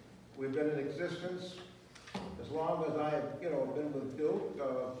arrangements. We've been in existence as long as I've, been with Duke,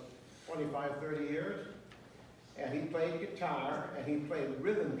 25, 30 years. And he played guitar, and he played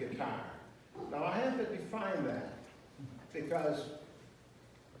rhythm guitar. Now I have to define that, because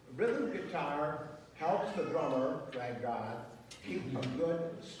rhythm guitar helps the drummer, thank God, keep a good,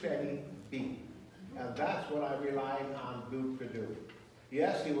 steady beat. And that's what I relied on Duke to do.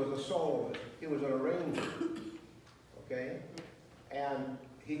 Yes, he was a soloist. He was an arranger, okay? And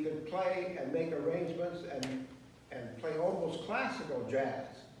he could play and make arrangements and play almost classical jazz.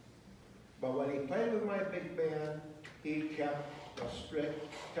 But when he played with my big band, he kept a strict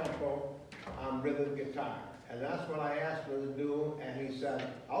tempo on rhythm guitar. And that's what I asked him to do, and he said,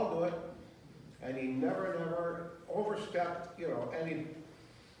 I'll do it. And he never overstepped,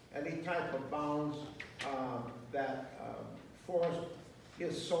 any type of bounds that forced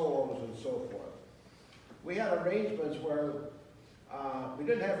his solos and so forth. We had arrangements where we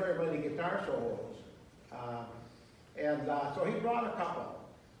didn't have very many guitar solos. So he brought a couple.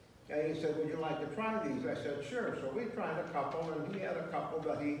 And he said, would you like to try these? I said, sure. So we tried a couple, and he had a couple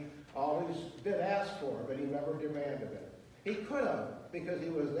that he always did ask for, but he never demanded it. He could have, because he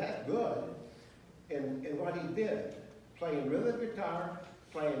was that good in what he did, playing rhythm guitar,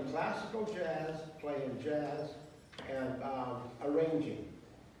 playing classical jazz, playing jazz, and arranging.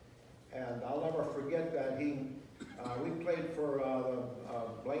 And I'll never forget that we played for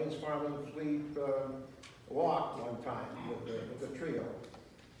the Blaine's Farm and Fleet walk one time with the trio.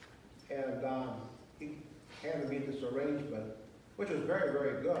 And he handed me this arrangement, which was very,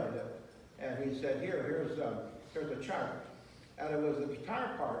 very good. And he said, here's a chart. And it was the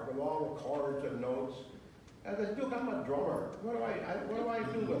guitar part with all the chords and notes. And I said, Duke, I'm a drummer. What do I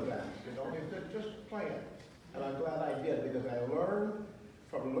do with that? He said, just play it. And I'm glad I did, because I learned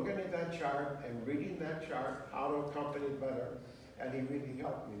from looking at that chart and reading that chart how to accompany better. And he really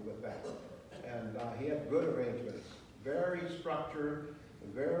helped me with that. And he had good arrangements, very structured,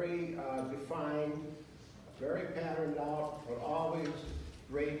 very defined, very patterned out, but always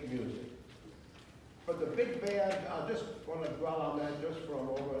great music. But the big band, I just want to dwell on that just for a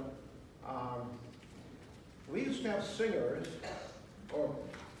moment. We used to have singers, or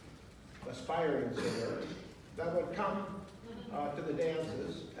aspiring singers, that would come to the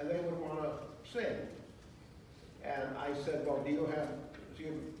dances, and they would want to sing. And I said, well, do you have,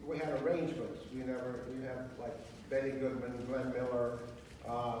 we had arrangements. We had like Betty Goodman, Glenn Miller,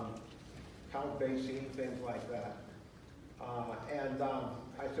 Count Basie, things like that.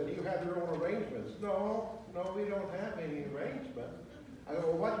 I said, do you have your own arrangements? No, we don't have any arrangement. I go,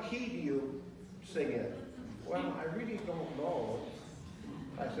 well, what key do you sing in? Well, I really don't know.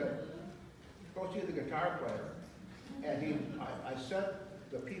 I said, go see the guitar player. And I sent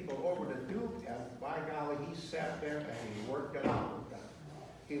the people over to Duke, and by golly, he sat there and he worked it out with them.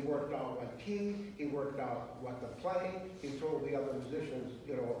 He worked out what key, he worked out what to play, he told the other musicians,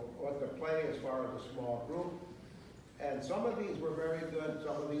 what to play as far as a small group. And some of these were very good,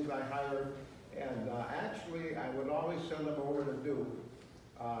 some of these I hired, and actually I would always send them over to Duke,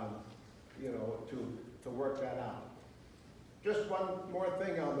 you know, to work that out. Just one more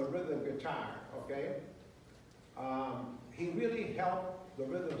thing on the rhythm guitar, okay? He really helped the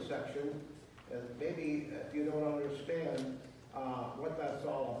rhythm section, and maybe if you don't understand what that's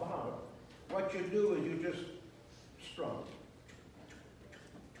all about, what you do is you just strum.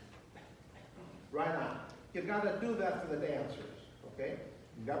 Right on. You got to do that for the dancers, okay?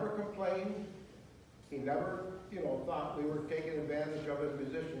 He never complained. He never, you know, thought we were taking advantage of his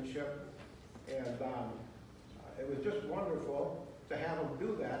musicianship. And it was just wonderful to have him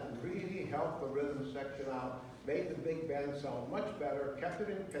do that and really help the rhythm section out, made the big band sound much better, kept it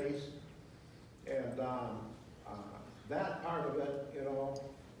in pace, and that part of it, you know,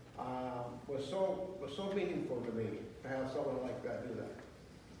 was so meaningful to me to have someone like that do that.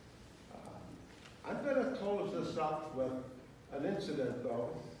 I'm going to close this up with an incident, though.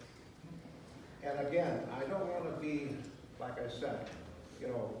 And again, I don't want to be, like I said, you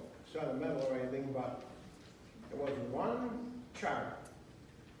know, sentimental or anything, but there was one chart,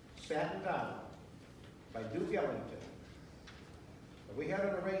 Satin Down, by Duke Ellington. We had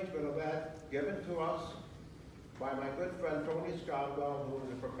an arrangement of that given to us by my good friend Tony Scodwell, who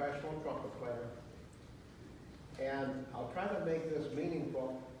is a professional trumpet player. And I'll try to make this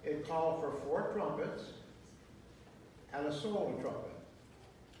meaningful. It called for 4 trumpets and a solo trumpet.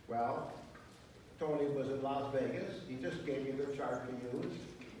 Well, Tony was in Las Vegas. He just gave me the chart to use.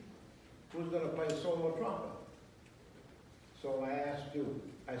 Who's going to play solo trumpet? So I asked Duke.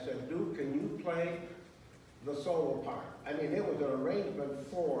 I said, Duke, can you play the solo part? I mean, it was an arrangement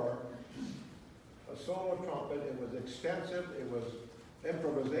for a solo trumpet. It was extensive. It was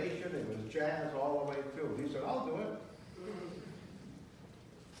improvisation. It was jazz all the way through. He said, I'll do it.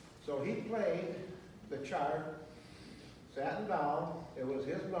 So he played the chart, Satin Down. It was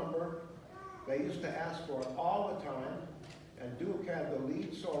his number. They used to ask for it all the time, and Duke had the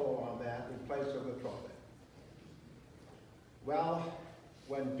lead solo on that in place of the trumpet. Well,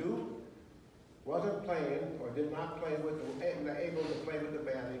 when Duke wasn't playing, or did not play with, able to play with the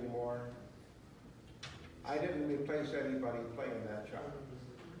band anymore, I didn't replace anybody playing that chart.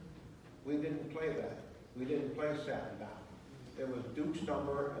 We didn't play that. We didn't play Satin Down. It was Duke's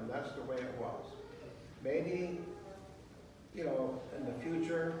number, and that's the way it was. Maybe, you know, in the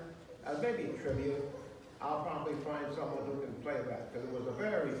future, maybe tribute, I'll probably find someone who can play that, because it was a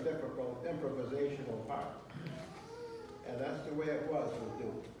very difficult improvisational part. And that's the way it was with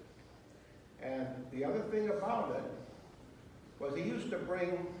Duke. And the other thing about it was he used to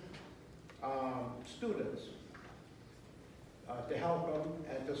bring students to help him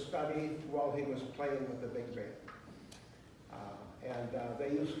and to study while he was playing with the big band.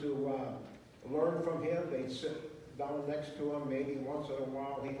 They used to learn from him. They'd sit down next to him. Maybe once in a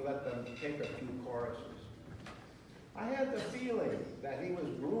while he'd let them take a few choruses. I had the feeling that he was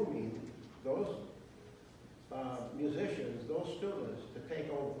grooming those musicians, those students, to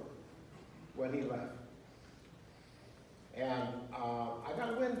take over when he left. And I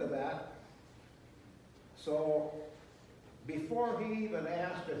got wind of that. So before he even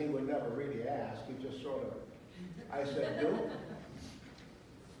asked, and he would never really ask, he just sort of, I said, Duke,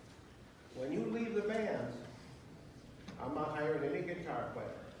 when you leave the band, I'm not hiring any guitar player.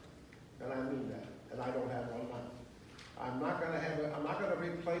 And I mean that. And I don't have one now. I'm not going to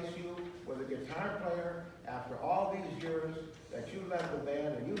replace you with a guitar player after all these years that you led the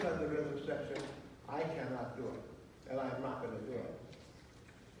band and you led the rhythm section. I cannot do it. And I'm not going to do it.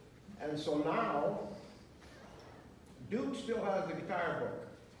 And so now, Duke still has the guitar book.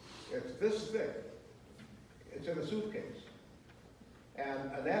 It's this thick. It's in a suitcase.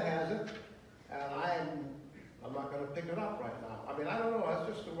 And Annette has it, and I'm not going to pick it up right now. I mean, I don't know.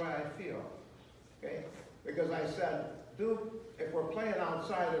 That's just the way I feel. Okay? Because I said, Duke, if we're playing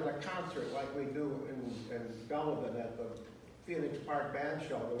outside in a concert like we do in Belleville at the Phoenix Park Band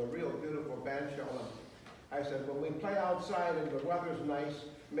Shell, with a real beautiful band shell, I said, when we play outside and the weather's nice,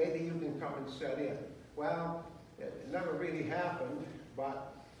 maybe you can come and set in. Well, it never really happened,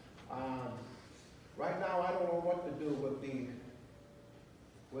 but right now I don't know what to do with the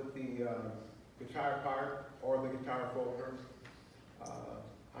guitar part or the guitar folder.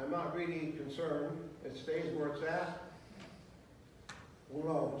 I'm not really concerned. It stays where it's at. Who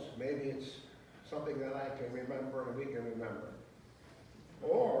knows? Maybe it's something that I can remember and we can remember.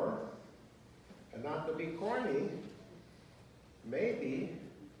 Or, and not to be corny, maybe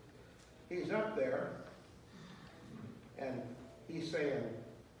he's up there and he's saying,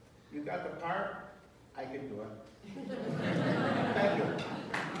 you got the part? I can do it. Thank you.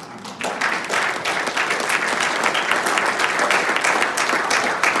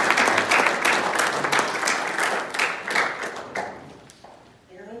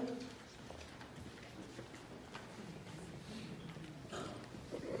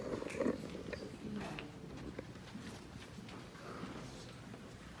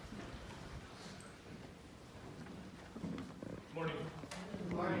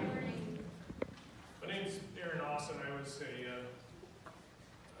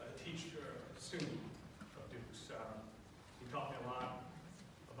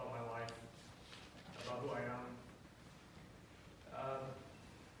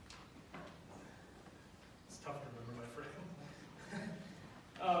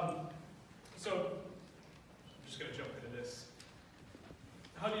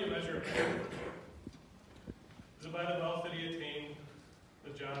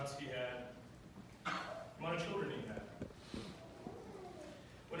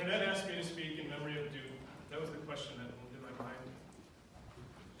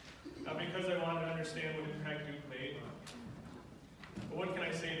 understand what impact Duke made. But what can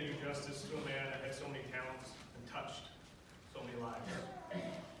I say to do justice to a man that had so many talents and touched so many lives?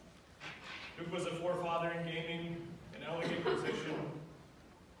 Duke was a forefather in gaming, an elegant musician,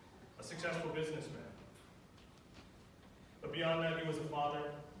 a successful businessman. But beyond that, he was a father,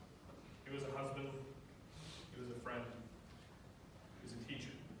 he was a husband, he was a friend, he was a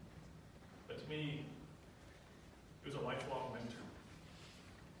teacher. But to me, he was a lifelong mentor.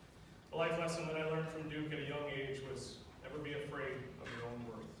 The life lesson that I learned from Duke at a young age was never be afraid of your own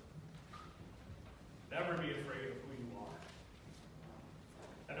worth. Never be afraid of who you are.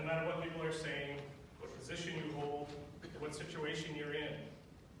 And no matter what people are saying, what position you hold, what situation you're in,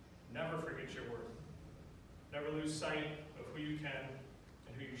 never forget your worth. Never lose sight of who you can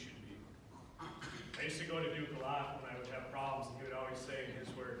and who you should be. I used to go to Duke a lot when I would have problems, and he would always say in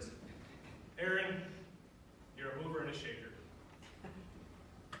his words, "Aaron, you're a mover and a shaker.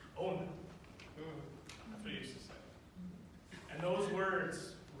 Own them." That's what he used to say. And those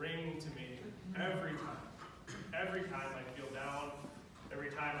words ring to me every time. Every time I feel down,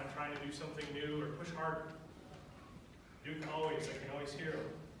 every time I'm trying to do something new or push harder. Duke always, I can always hear him,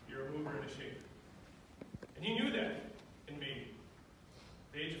 "You're a mover and a shaker." And he knew that in me.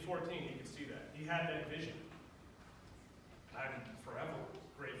 At the age of 14, he could see that. He had that vision. I'm forever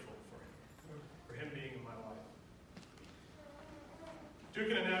grateful for him being in my life. Duke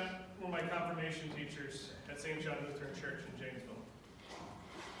and Annette were my confirmation teachers at St. John Lutheran Church in Janesville.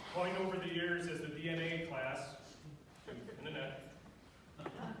 Going over the years as the DNA class, Duke and Annette.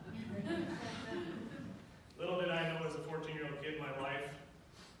 Little did I know as a 14-year-old kid, my life,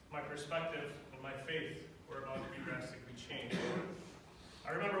 my perspective, and my faith were about to be drastically changed.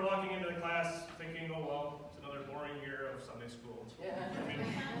 I remember walking into the class thinking, oh well, it's another boring year of Sunday school. I mean,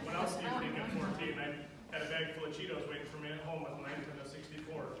 what else do you think at 14? I had a bag full of Cheetos waiting for me at home with my Nintendo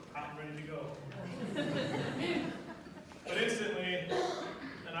 64, hot and ready to go. But instantly,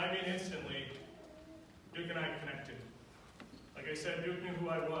 and I mean instantly, Duke and I connected. Like I said, Duke knew who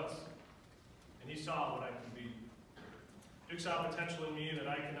I was, and he saw what I could be. Duke saw potential in me that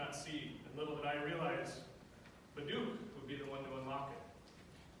I could not see, and little did I realize, but Duke would be the one to unlock it,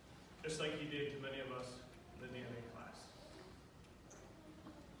 just like he did to many of us in the DNA class.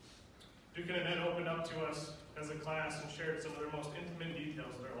 Duke and Annette opened up to us as a class and shared some of their most intimate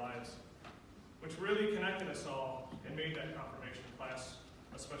details of their lives, which really connected us all and made that confirmation class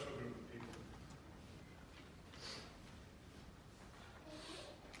a special group of people.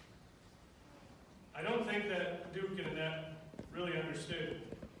 I don't think that Duke and Annette really understood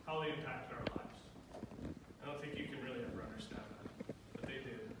how they impacted our lives. I don't think you can really ever understand that, but they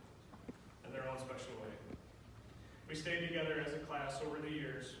did, in their own special way. We stayed together as a class over the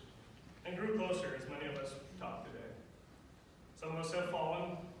years and grew closer as many of us talk today. Some of us have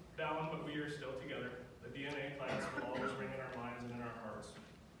fallen down, but we are still together. The DNA class will always ring in our minds and in our hearts.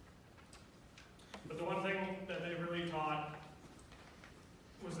 But the one thing that they really taught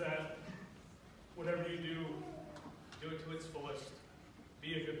was that whatever you do it to its fullest,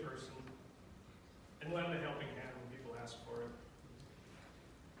 be a good person, and lend a helping hand when people ask for it.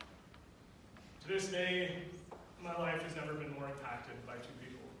 To this day, my life has never been more impacted by two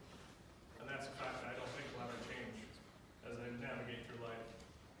people, and that's a fact that I don't think will ever change as I navigate through life.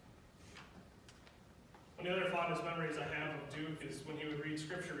 One of the other fondest memories I have of Duke is when he would read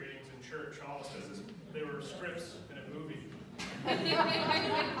scripture readings in church, almost as if they were scripts in a movie.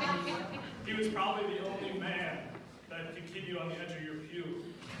 He was probably the only man that could keep you on the edge of your pew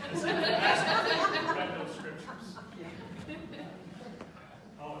as he read those scriptures.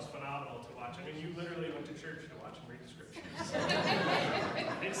 Oh, it was phenomenal to watch. I mean, you literally went to church to watch him read the scriptures.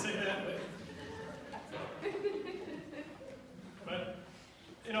 I didn't say that, but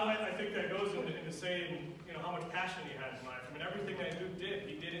you know, I think that goes into saying, you know, how much passion he had in life. I mean, everything that Duke did,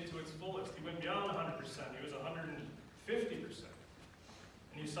 he did it to its fullest. He went beyond 100%. He was 150%.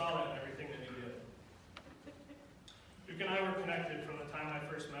 And you saw that in everything that he did. Duke and I were connected from the time I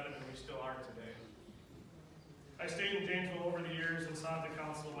first met him, and we still are today. I stayed in Janesville over the years and sought the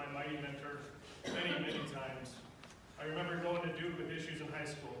counsel of my mighty mentor many, many times. I remember going to Duke with issues in high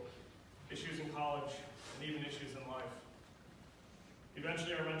school, issues in college, and even issues in life.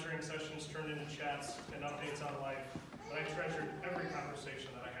 Eventually, our mentoring sessions turned into chats and updates on life, but I treasured every conversation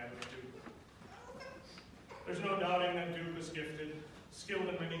that I had with Duke. There's no doubting that Duke was gifted, skilled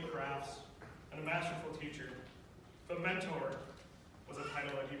in many crafts, and a masterful teacher. But mentor was a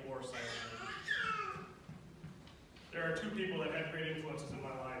title that he wore silently. There are two people that had great influences in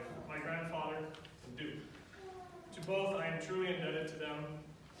my life, my grandfather and Duke. To both, I am truly indebted to them,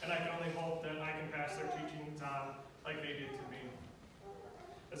 and I can only hope that I can pass their teachings on like they did to me.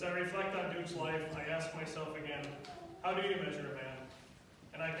 As I reflect on Duke's life, I ask myself again, how do you measure a man?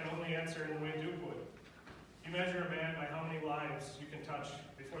 And I can only answer in the way Duke would. You measure a man by how many lives you can touch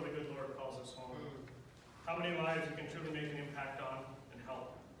before the good Lord calls us home. How many lives you can truly make an impact on and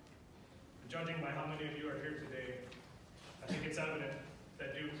help. Judging by how many of you are here today, I think it's evident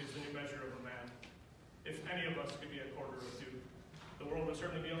that Duke is the new measure of a man. If any of us could be a quarter of Duke, the world would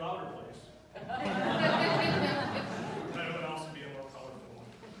certainly be a louder place. But it would also be a more powerful one.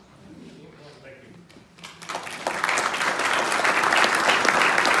 Thank you.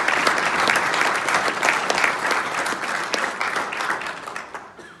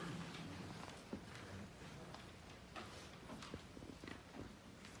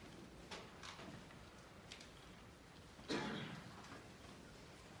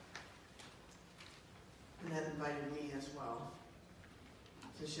 Annette invited me as well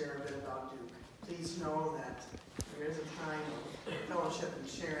to share a bit about Duke. Please know that there is a time of fellowship and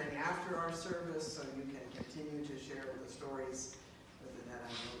sharing after our service, so you can continue to share the stories with Annette. I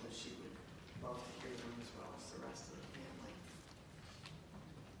know that she would love to hear them as well as the rest of the family.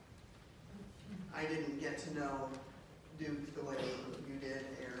 I didn't get to know Duke the way you did,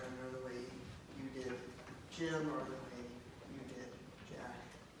 Aaron, or the way you did Jim, or the way you did Jack,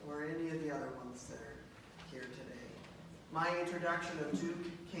 or any of the other ones that are here today. My introduction of Duke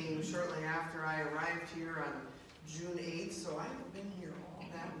came shortly after I arrived here on June 8th, so I haven't been here all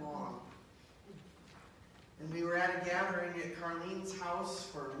that long. And we were at a gathering at Carlene's house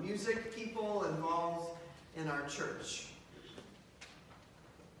for music people involved in our church.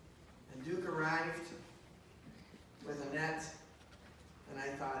 And Duke arrived with Annette, and I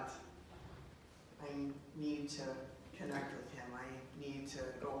thought, I need to connect with him. I need to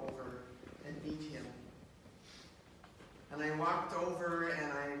go over and meet him. And I walked over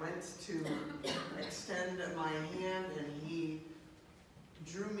and I went to extend my hand, and he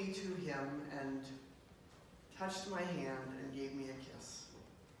drew me to him and touched my hand and gave me a kiss.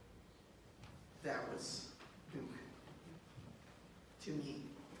 That was Duke to me.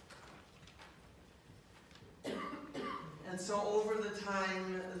 And so over the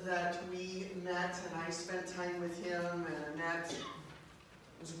time that we met and I spent time with him and Annette, it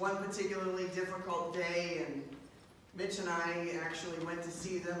was one particularly difficult day, and Mitch and I actually went to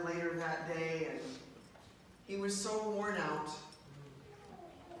see them later that day, and he was so worn out.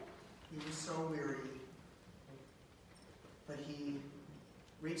 He was so weary. But he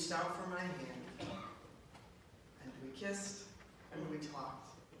reached out for my hand, and we kissed, and we talked.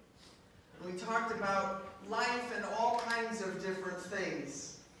 And we talked about life and all kinds of different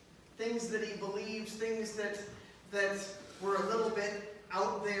things. Things that he believes, things that were a little bit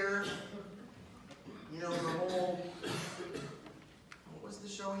out there. You know, the whole, what was the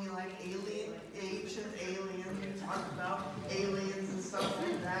show he liked? Ancient Alien. We talked about aliens and stuff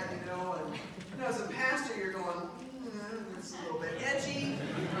like that, you know. And you know, as a pastor, you're going, it's a little bit edgy.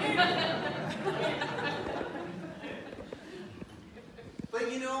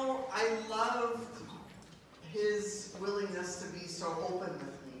 But you know, I loved his willingness to be so open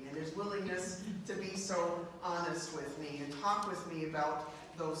with me, and his willingness to be so honest with me and talk with me about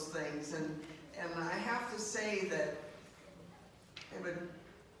those things. And I have to say that I have a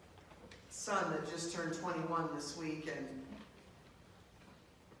son that just turned 21 this week, and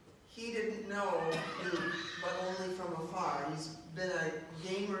he didn't know Duke, but only from afar. He's been a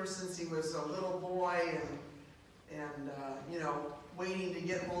gamer since he was a little boy, and you know, waiting to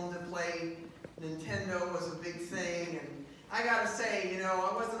get home to play. Nintendo was a big thing, and I gotta say, you know,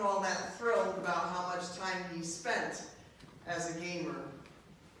 I wasn't all that thrilled about how much time he spent as a gamer.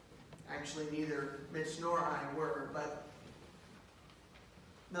 Actually, neither Mitch nor I were, but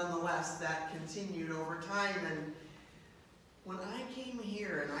nonetheless, that continued over time. And when I came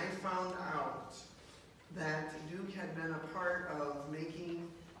here and I found out that Duke had been a part of making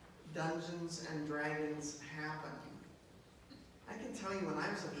Dungeons and Dragons happen, I can tell you when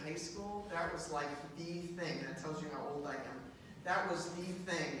I was in high school, that was like the thing. That tells you how old I am. That was the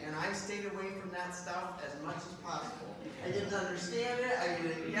thing, and I stayed away from that stuff as much as possible. I didn't understand it, I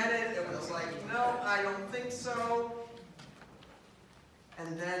didn't get it, it was like, no, I don't think so.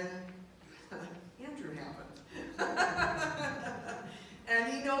 And then Andrew happened.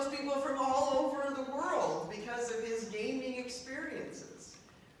 And he knows people from all over the world because of his gaming experiences.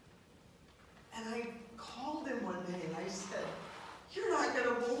 And I called him one day and I said, "You're not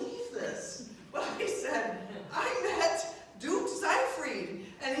going to believe this." But I said, "I met Duke Seifried,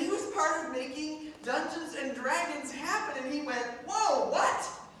 and he was part of making Dungeons and Dragons happen." And he went, "Whoa, what?"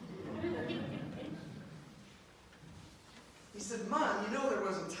 He said, "Mom, you know there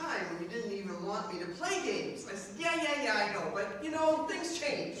was a a time when you didn't even want me to play games. I said, yeah, I know, but you know, things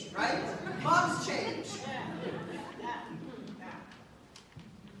change, right? Moms change.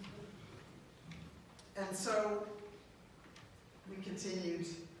 And so we continued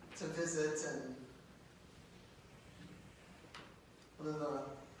to visit, and one of the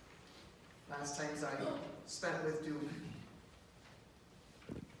last times I spent with Duke,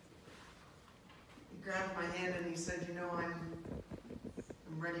 he grabbed my hand and he said, you know, I'm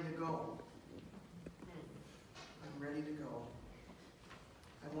ready to go. I'm ready to go.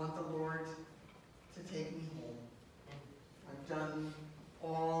 I want the Lord to take me home. I've done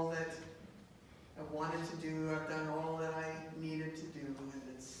all that I wanted to do. I've done all that I needed to do, and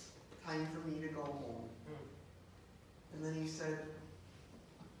it's time for me to go home. And then he said,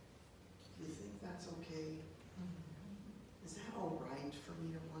 do you think that's okay? Is that all right for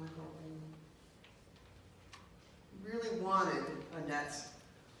me to want to go home? He really wanted Annette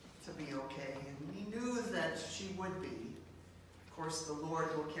to be okay, and we knew that she would be. Of course, the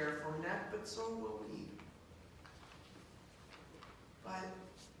Lord will care for Annette, but so will we. But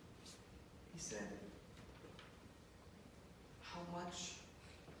he said, how much?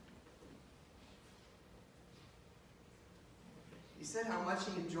 He said how much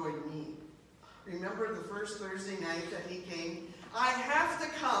he enjoyed me. Remember the first Thursday night that he came? I have to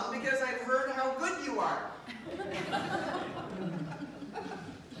come because I've heard how good you are.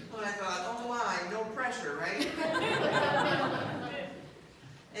 And I thought, oh my, no pressure, right?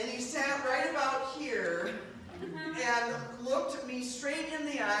 And he sat right about here and looked me straight in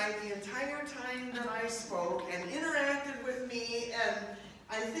the eye the entire time that I spoke and interacted with me. And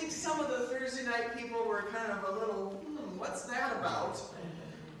I think some of the Thursday night people were kind of a little, what's that about?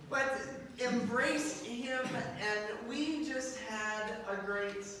 But embraced him, and we just had a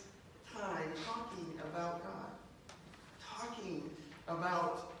great time talking about God, talking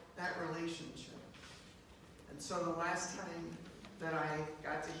about that relationship. And so the last time that I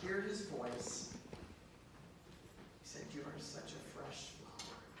got to hear his voice, he said, you are such a fresh flower.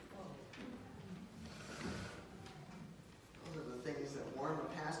 Those are the things that warm a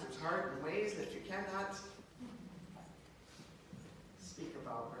pastor's heart in ways that you cannot speak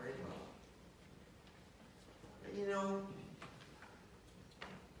about very well. But you know,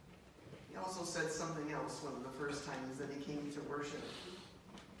 he also said something else one of the first times that he came to worship.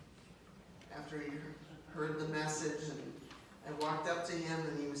 After he heard the message, and I walked up to him,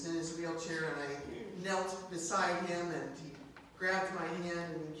 and he was in his wheelchair, and I knelt beside him, and he grabbed my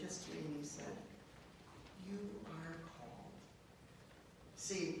hand and he kissed me, and he said, you are called.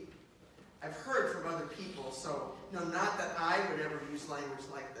 See, I've heard from other people, so not that I would ever use language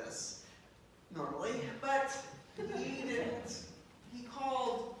like this normally, but he didn't. He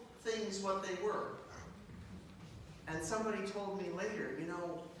called things what they were. And somebody told me later,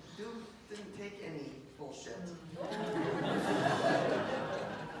 Duke didn't take any bullshit.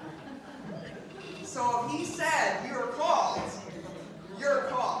 So if he said, you're called, you're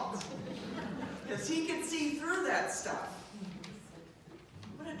called. Because he could see through that stuff.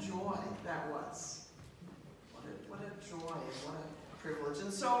 What a joy that was. What a joy and what a privilege.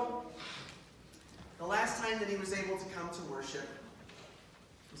 And so, the last time that he was able to come to worship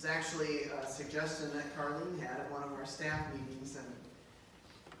was actually a suggestion that Carlene had at one of our staff meetings. And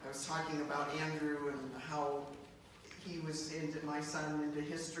I was talking about Andrew and how he was into, my son, into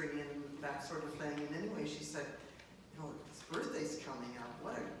history and that sort of thing. And anyway, she said, his birthday's coming up.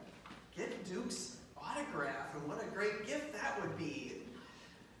 Get Duke's autograph, and what a great gift that would be.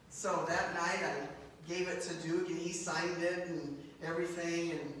 So that night I gave it to Duke, and he signed it and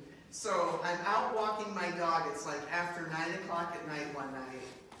everything. And so I'm out walking my dog. It's like after 9 o'clock at night one night.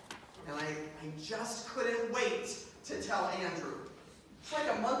 And I just couldn't wait to tell Andrew. It's like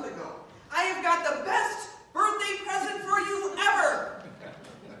a month ago. I have got the best birthday present for you ever.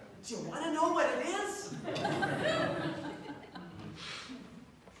 Do you want to know what it is?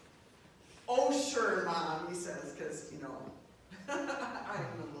 Oh, sure, Mom, he says, because, I'm a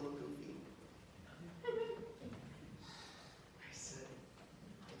little goofy. I said,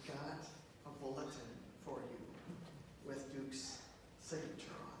 I got a bulletin for you with Duke's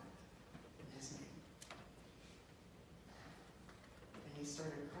signature on it and his name. And he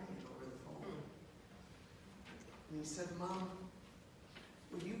started crying over the phone. And he said, Mom,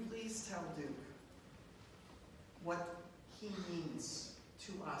 would you please tell Duke what he means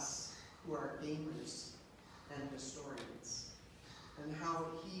to us who are gamers and historians, and how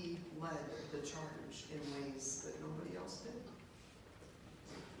he led the charge in ways that nobody else did?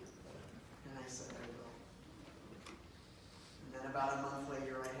 And I said, I will. And then about a month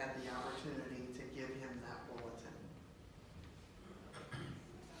later, I had the opportunity to give him that bulletin.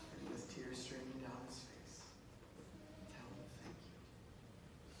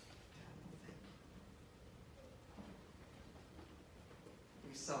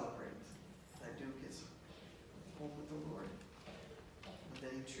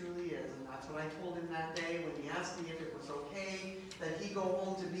 It truly is. And that's what I told him that day when he asked me if it was okay that he go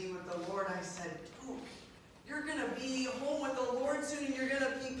home to be with the Lord. I said, dude, you're going to be home with the Lord soon and you're going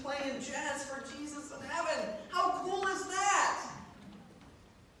to be playing jazz for Jesus in heaven. How cool is that?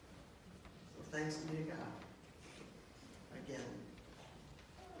 So thanks be to God. Again,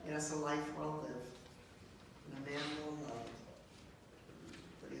 yes, a life well lived and a man well loved.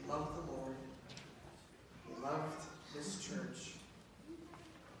 But he loved the Lord. He loved this church.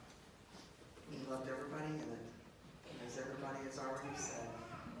 He loved everybody in it. And as everybody has already said,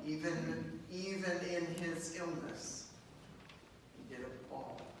 even in his illness, he did it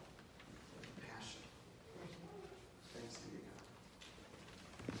all with passion. Thanks be to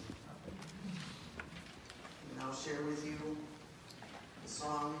God. And I'll share with you a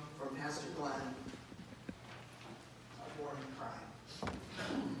song from Pastor Glenn, Born to Cry.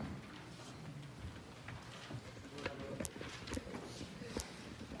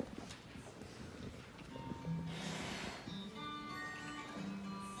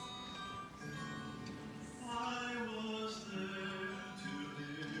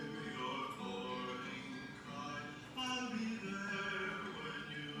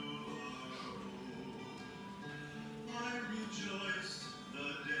 Rejoiced the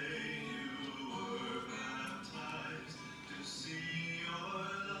day you were baptized to see your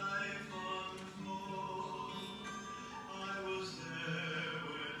life unfold. I was there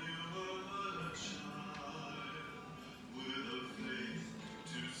when you were but a child, with a faith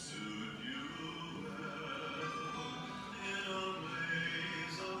to suit you well. In a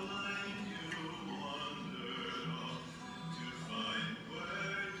blaze of light you wandered off to find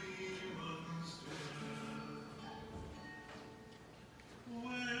where demons dwell.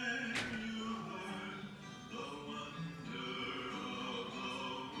 When you heard the wonder of the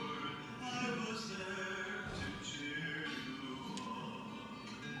word, I was there to cheer you on.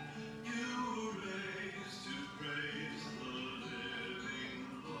 You were raised to praise the living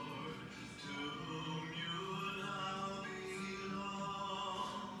Lord, to whom you now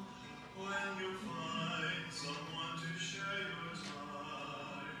belong. When you find someone to share your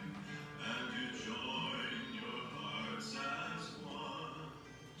time, and you join your hearts as one,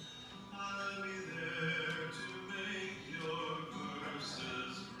 I'll be there to make your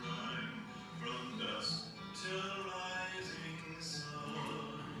verses rhyme from dusk till rising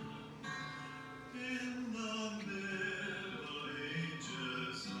sun. In the Middle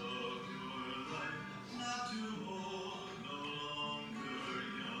Ages of your life, not too old, no longer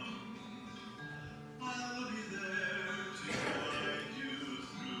young, I'll be there to guide you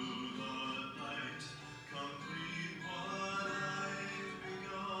through the night, complete what I've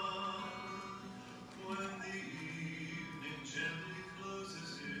begun. When the evening gently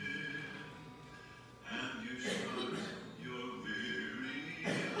closes in, and you shut your weary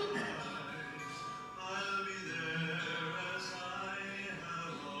eyes, I'll be there as I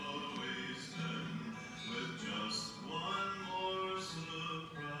have always been, with just one more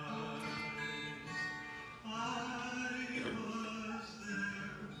surprise. I was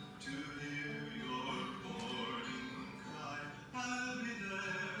there to hear your warning cry. I'll be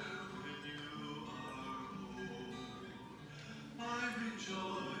there when you are old. I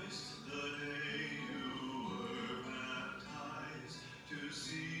rejoiced the day you were baptized to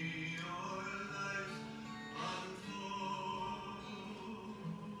see your life unfold.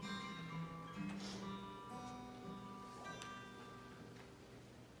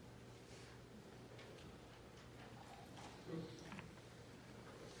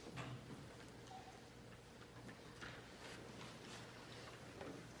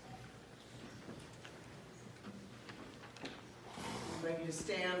 Ready to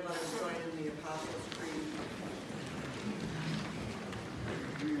stand, let us join in the Apostles' Creed.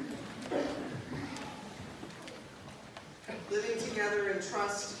 Living together in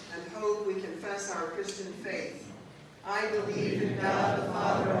trust and hope, we confess our Christian faith. I believe in God the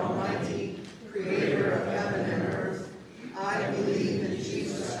Father Almighty, creator of heaven and earth. I believe in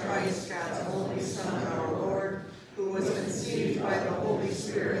Jesus Christ, God's only Son, our Lord, who was conceived by the Holy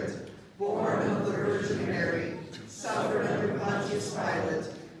Spirit, born of the Virgin Mary, suffered under Pontius Pilate,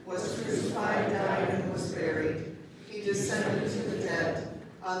 was crucified, died, and was buried. He descended to the dead.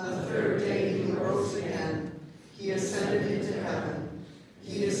 On the third day he rose again. He ascended into heaven.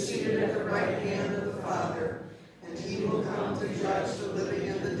 He is seated at the right hand of the Father, and he will come to judge the living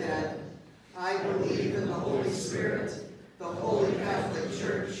and the dead. I believe in the Holy Spirit, the Holy Catholic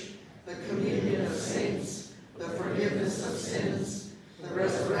Church, the communion of saints, the forgiveness of sins, the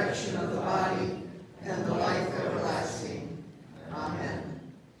resurrection of the body, and the life everlasting. Amen.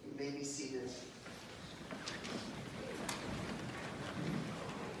 You may be seated.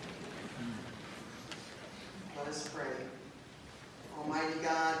 us pray. Almighty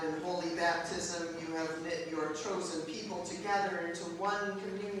God, in holy baptism, you have knit your chosen people together into one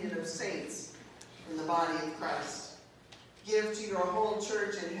communion of saints in the body of Christ. Give to your whole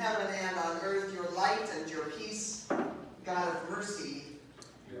church in heaven and on earth your light and your peace, God of mercy.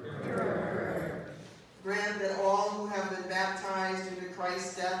 Grant that all who have been baptized into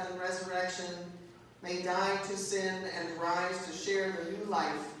Christ's death and resurrection may die to sin and rise to share the new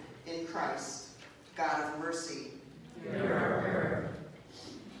life in Christ, God of mercy.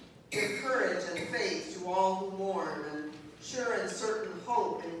 Give courage and faith to all who mourn, and sure and certain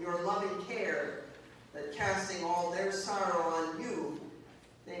hope in your loving care, that casting all their sorrow on you,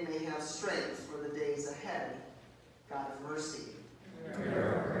 they may have strength for the days ahead, God of mercy.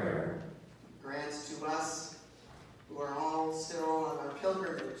 Grant to us, who are all still on our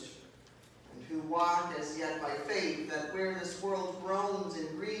pilgrimage, and who walk as yet by faith, that where this world groans in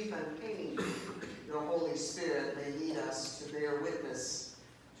grief and pain, your Holy Spirit may lead us to bear witness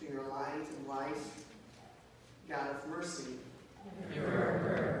to your light and life, God of mercy.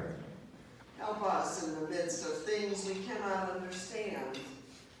 Help us in the midst of things we cannot understand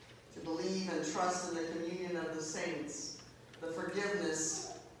to believe and trust in the communion of the saints, the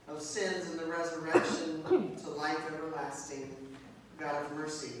forgiveness of sins and the resurrection to life everlasting, God of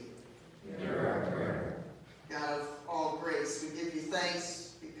mercy. God of all grace, we give you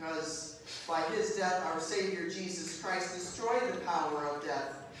thanks because by his death our Savior Jesus Christ destroyed the power of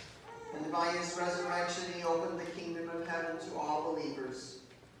death, and by his resurrection he opened the kingdom of heaven to all believers.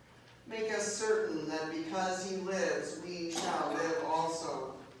 Make us certain that because he lives, we shall live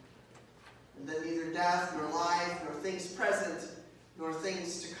also, and that neither death nor life nor things present nor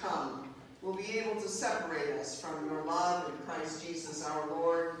things to come will be able to separate us from your love in Christ Jesus our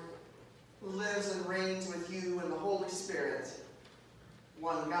Lord, who lives and reigns with you in the Holy Spirit,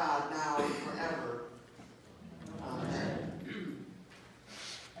 one God, now and forever. Amen.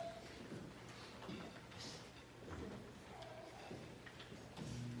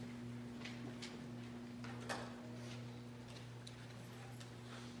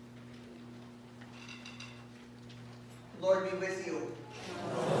 Lord be with you.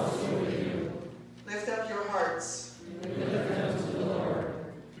 And also with you. Lift up your hearts. We lift them to the Lord.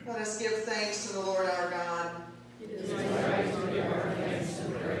 Let us give thanks to the Lord our God. It is right to give our thanks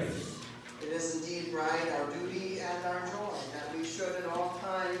and praise. It is indeed right, our duty and our joy, that we should at all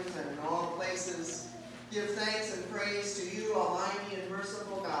times and in all places give thanks and praise to you, Almighty and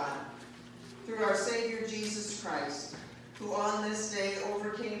merciful God, through our Savior Jesus Christ, who on this day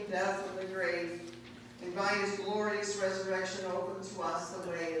overcame death and the grave, and by his glorious resurrection opened to us the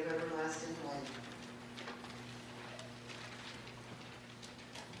way of everlasting life.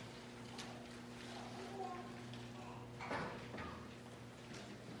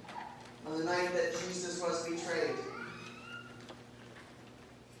 On the night that Jesus was betrayed,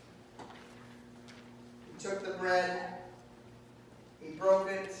 he took the bread, he broke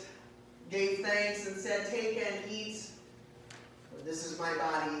it, gave thanks, and said, "Take and eat, for this is my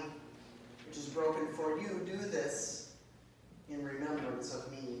body, which is broken for you. Do this in remembrance of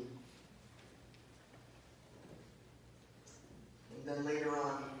me." And then later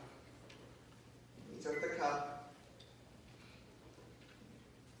on, he took the cup,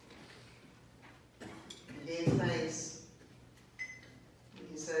 he gave thanks, and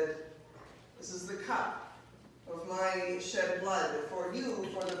he said, "This is the cup of my shed blood for you,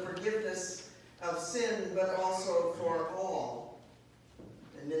 for the forgiveness of sin, but also for all.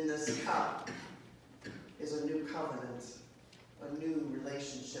 And in this cup is a new covenant, a new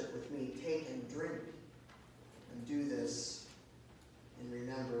relationship with me. Take and drink, and do this in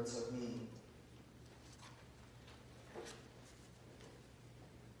remembrance of me."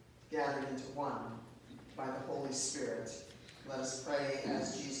 Gathered into one by the Holy Spirit, let us pray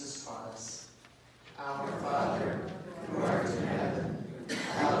as Jesus taught us. Our Father, who art in heaven,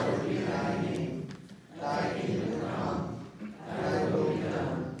 hallowed be thy name. Thy kingdom come, thy will be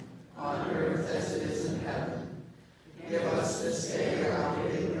done, on earth as it is in heaven. Give us this day our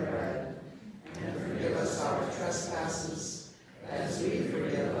daily bread, and forgive us our trespasses, as we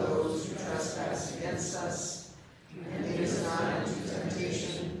forgive those who trespass against us. And lead us not into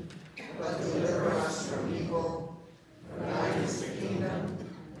temptation, but deliver us from evil. For thine is the kingdom,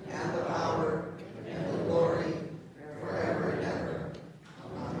 and the power, and the glory, forever and ever.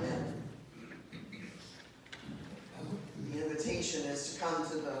 Amen. The invitation is to come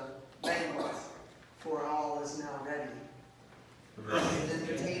to the banquet, for all is now ready. An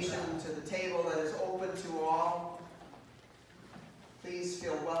invitation to the table that is open to all. Please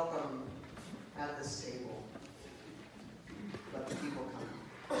feel welcome at this table. Let the people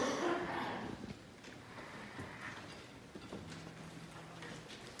come.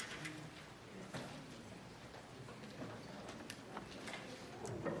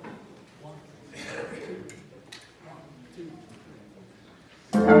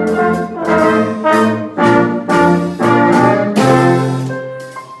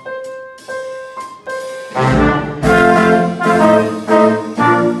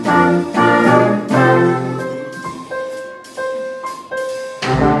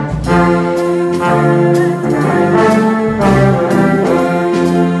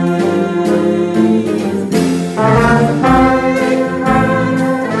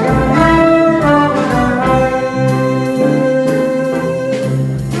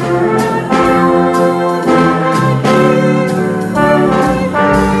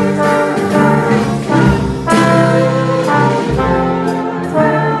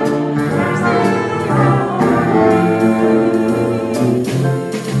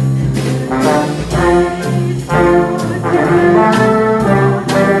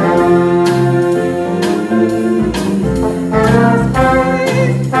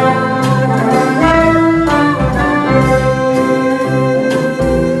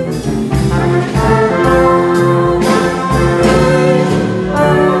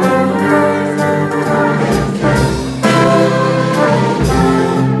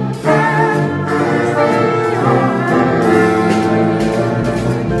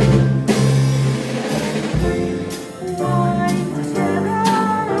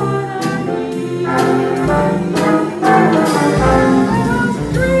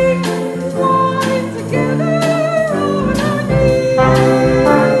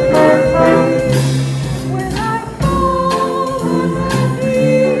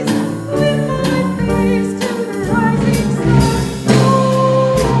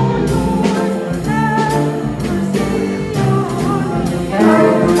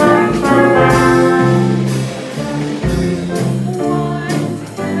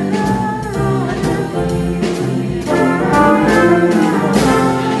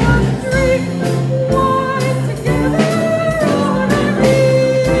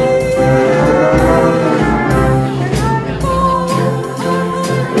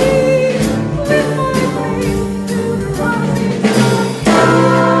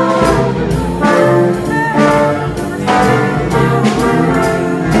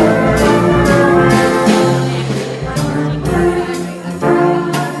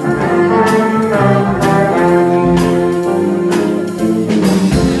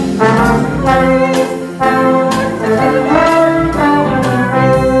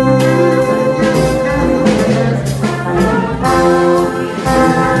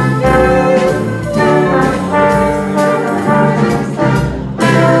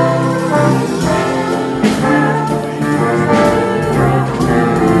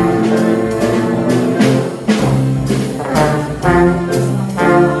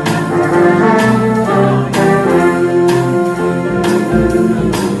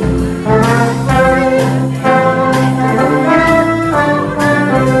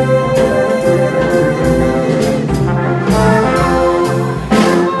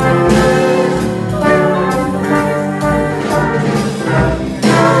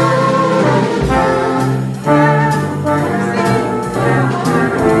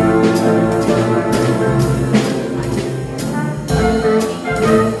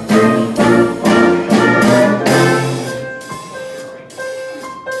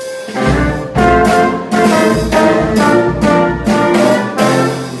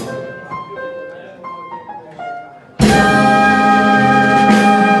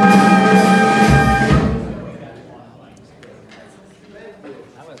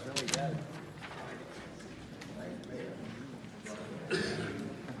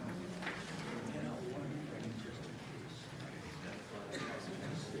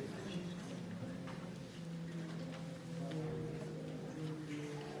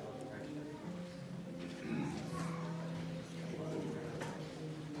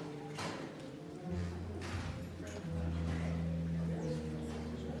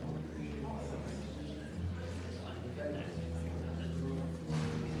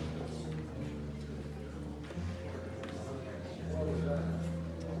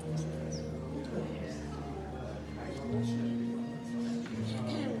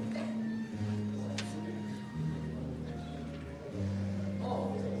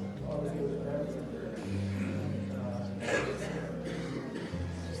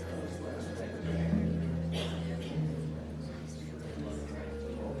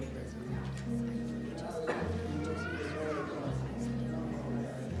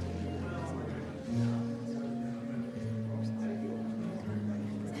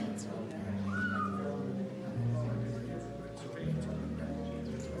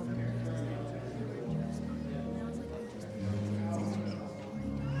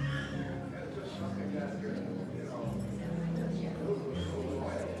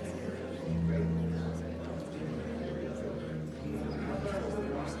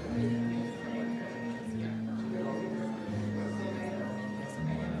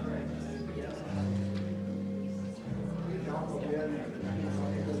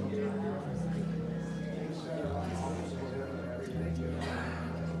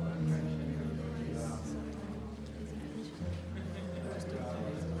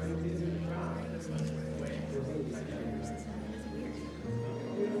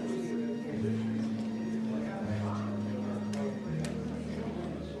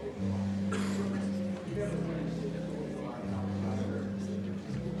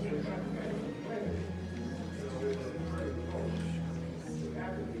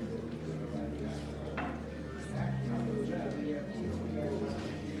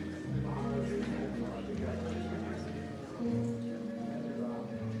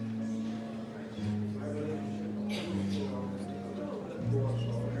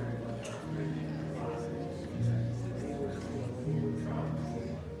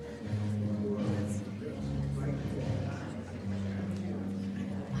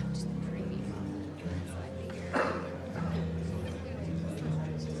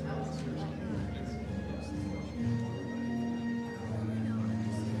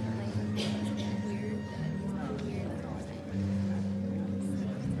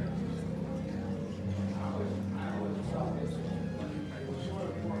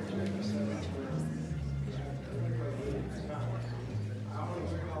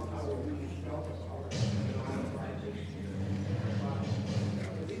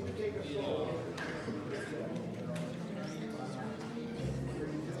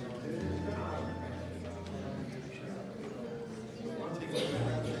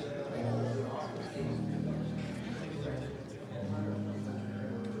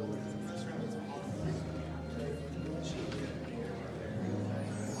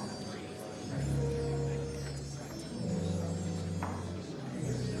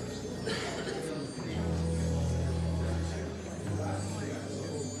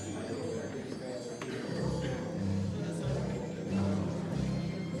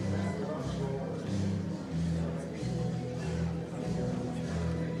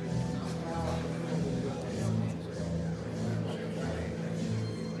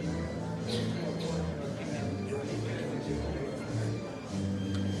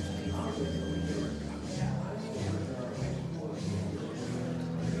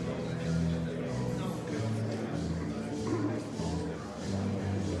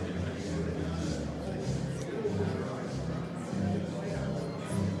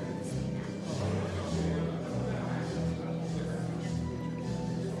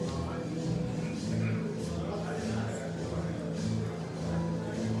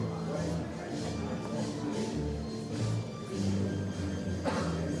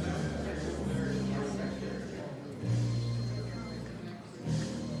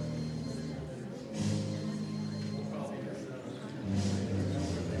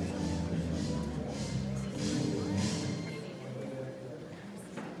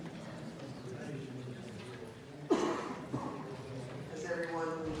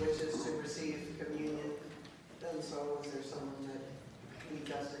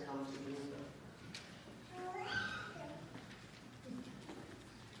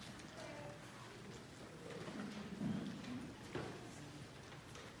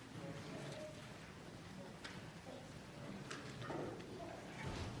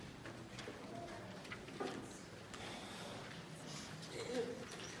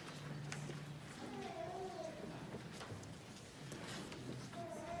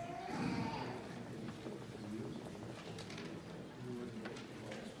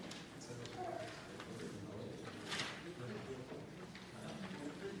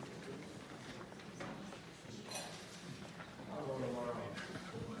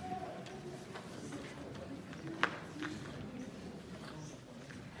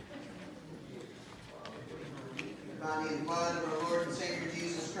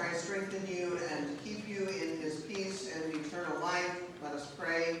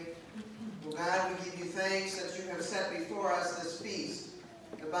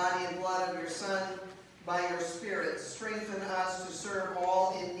 strengthen us to serve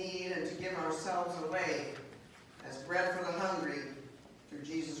all in need and to give ourselves away as bread for the hungry, through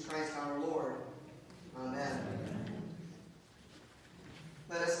Jesus Christ our Lord. Amen.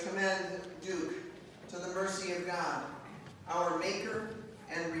 Let us commend Duke to the mercy of God, our Maker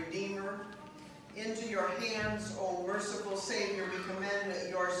and Redeemer. Into your hands, O merciful Savior, we commend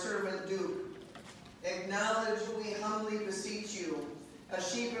your servant Duke. Acknowledge, we humbly beseech you, a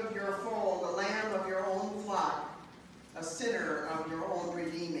sheep of your fold, a lamb of your own flock, a sinner of your own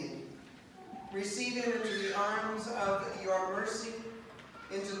redeeming. Receive him into the arms of your mercy,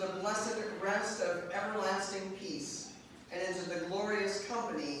 into the blessed rest of everlasting peace, and into the glorious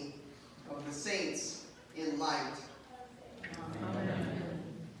company of the saints in light. Amen.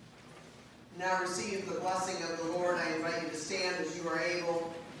 Now receive the blessing of the Lord. I invite you to stand as you are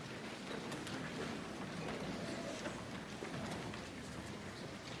able.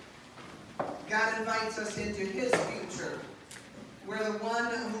 God invites us into his future, where the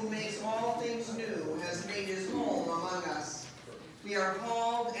one who makes all things new has made his home among us. We are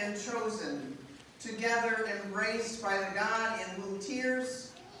called and chosen, together embraced by the God in whom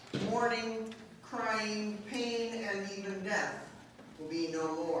tears, mourning, crying, pain, and even death will be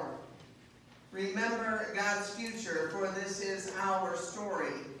no more. Remember God's future, for this is our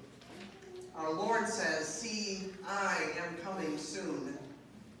story. Our Lord says, "See, I am coming soon."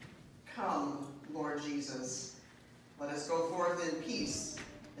 Come, Lord Jesus. Let us go forth in peace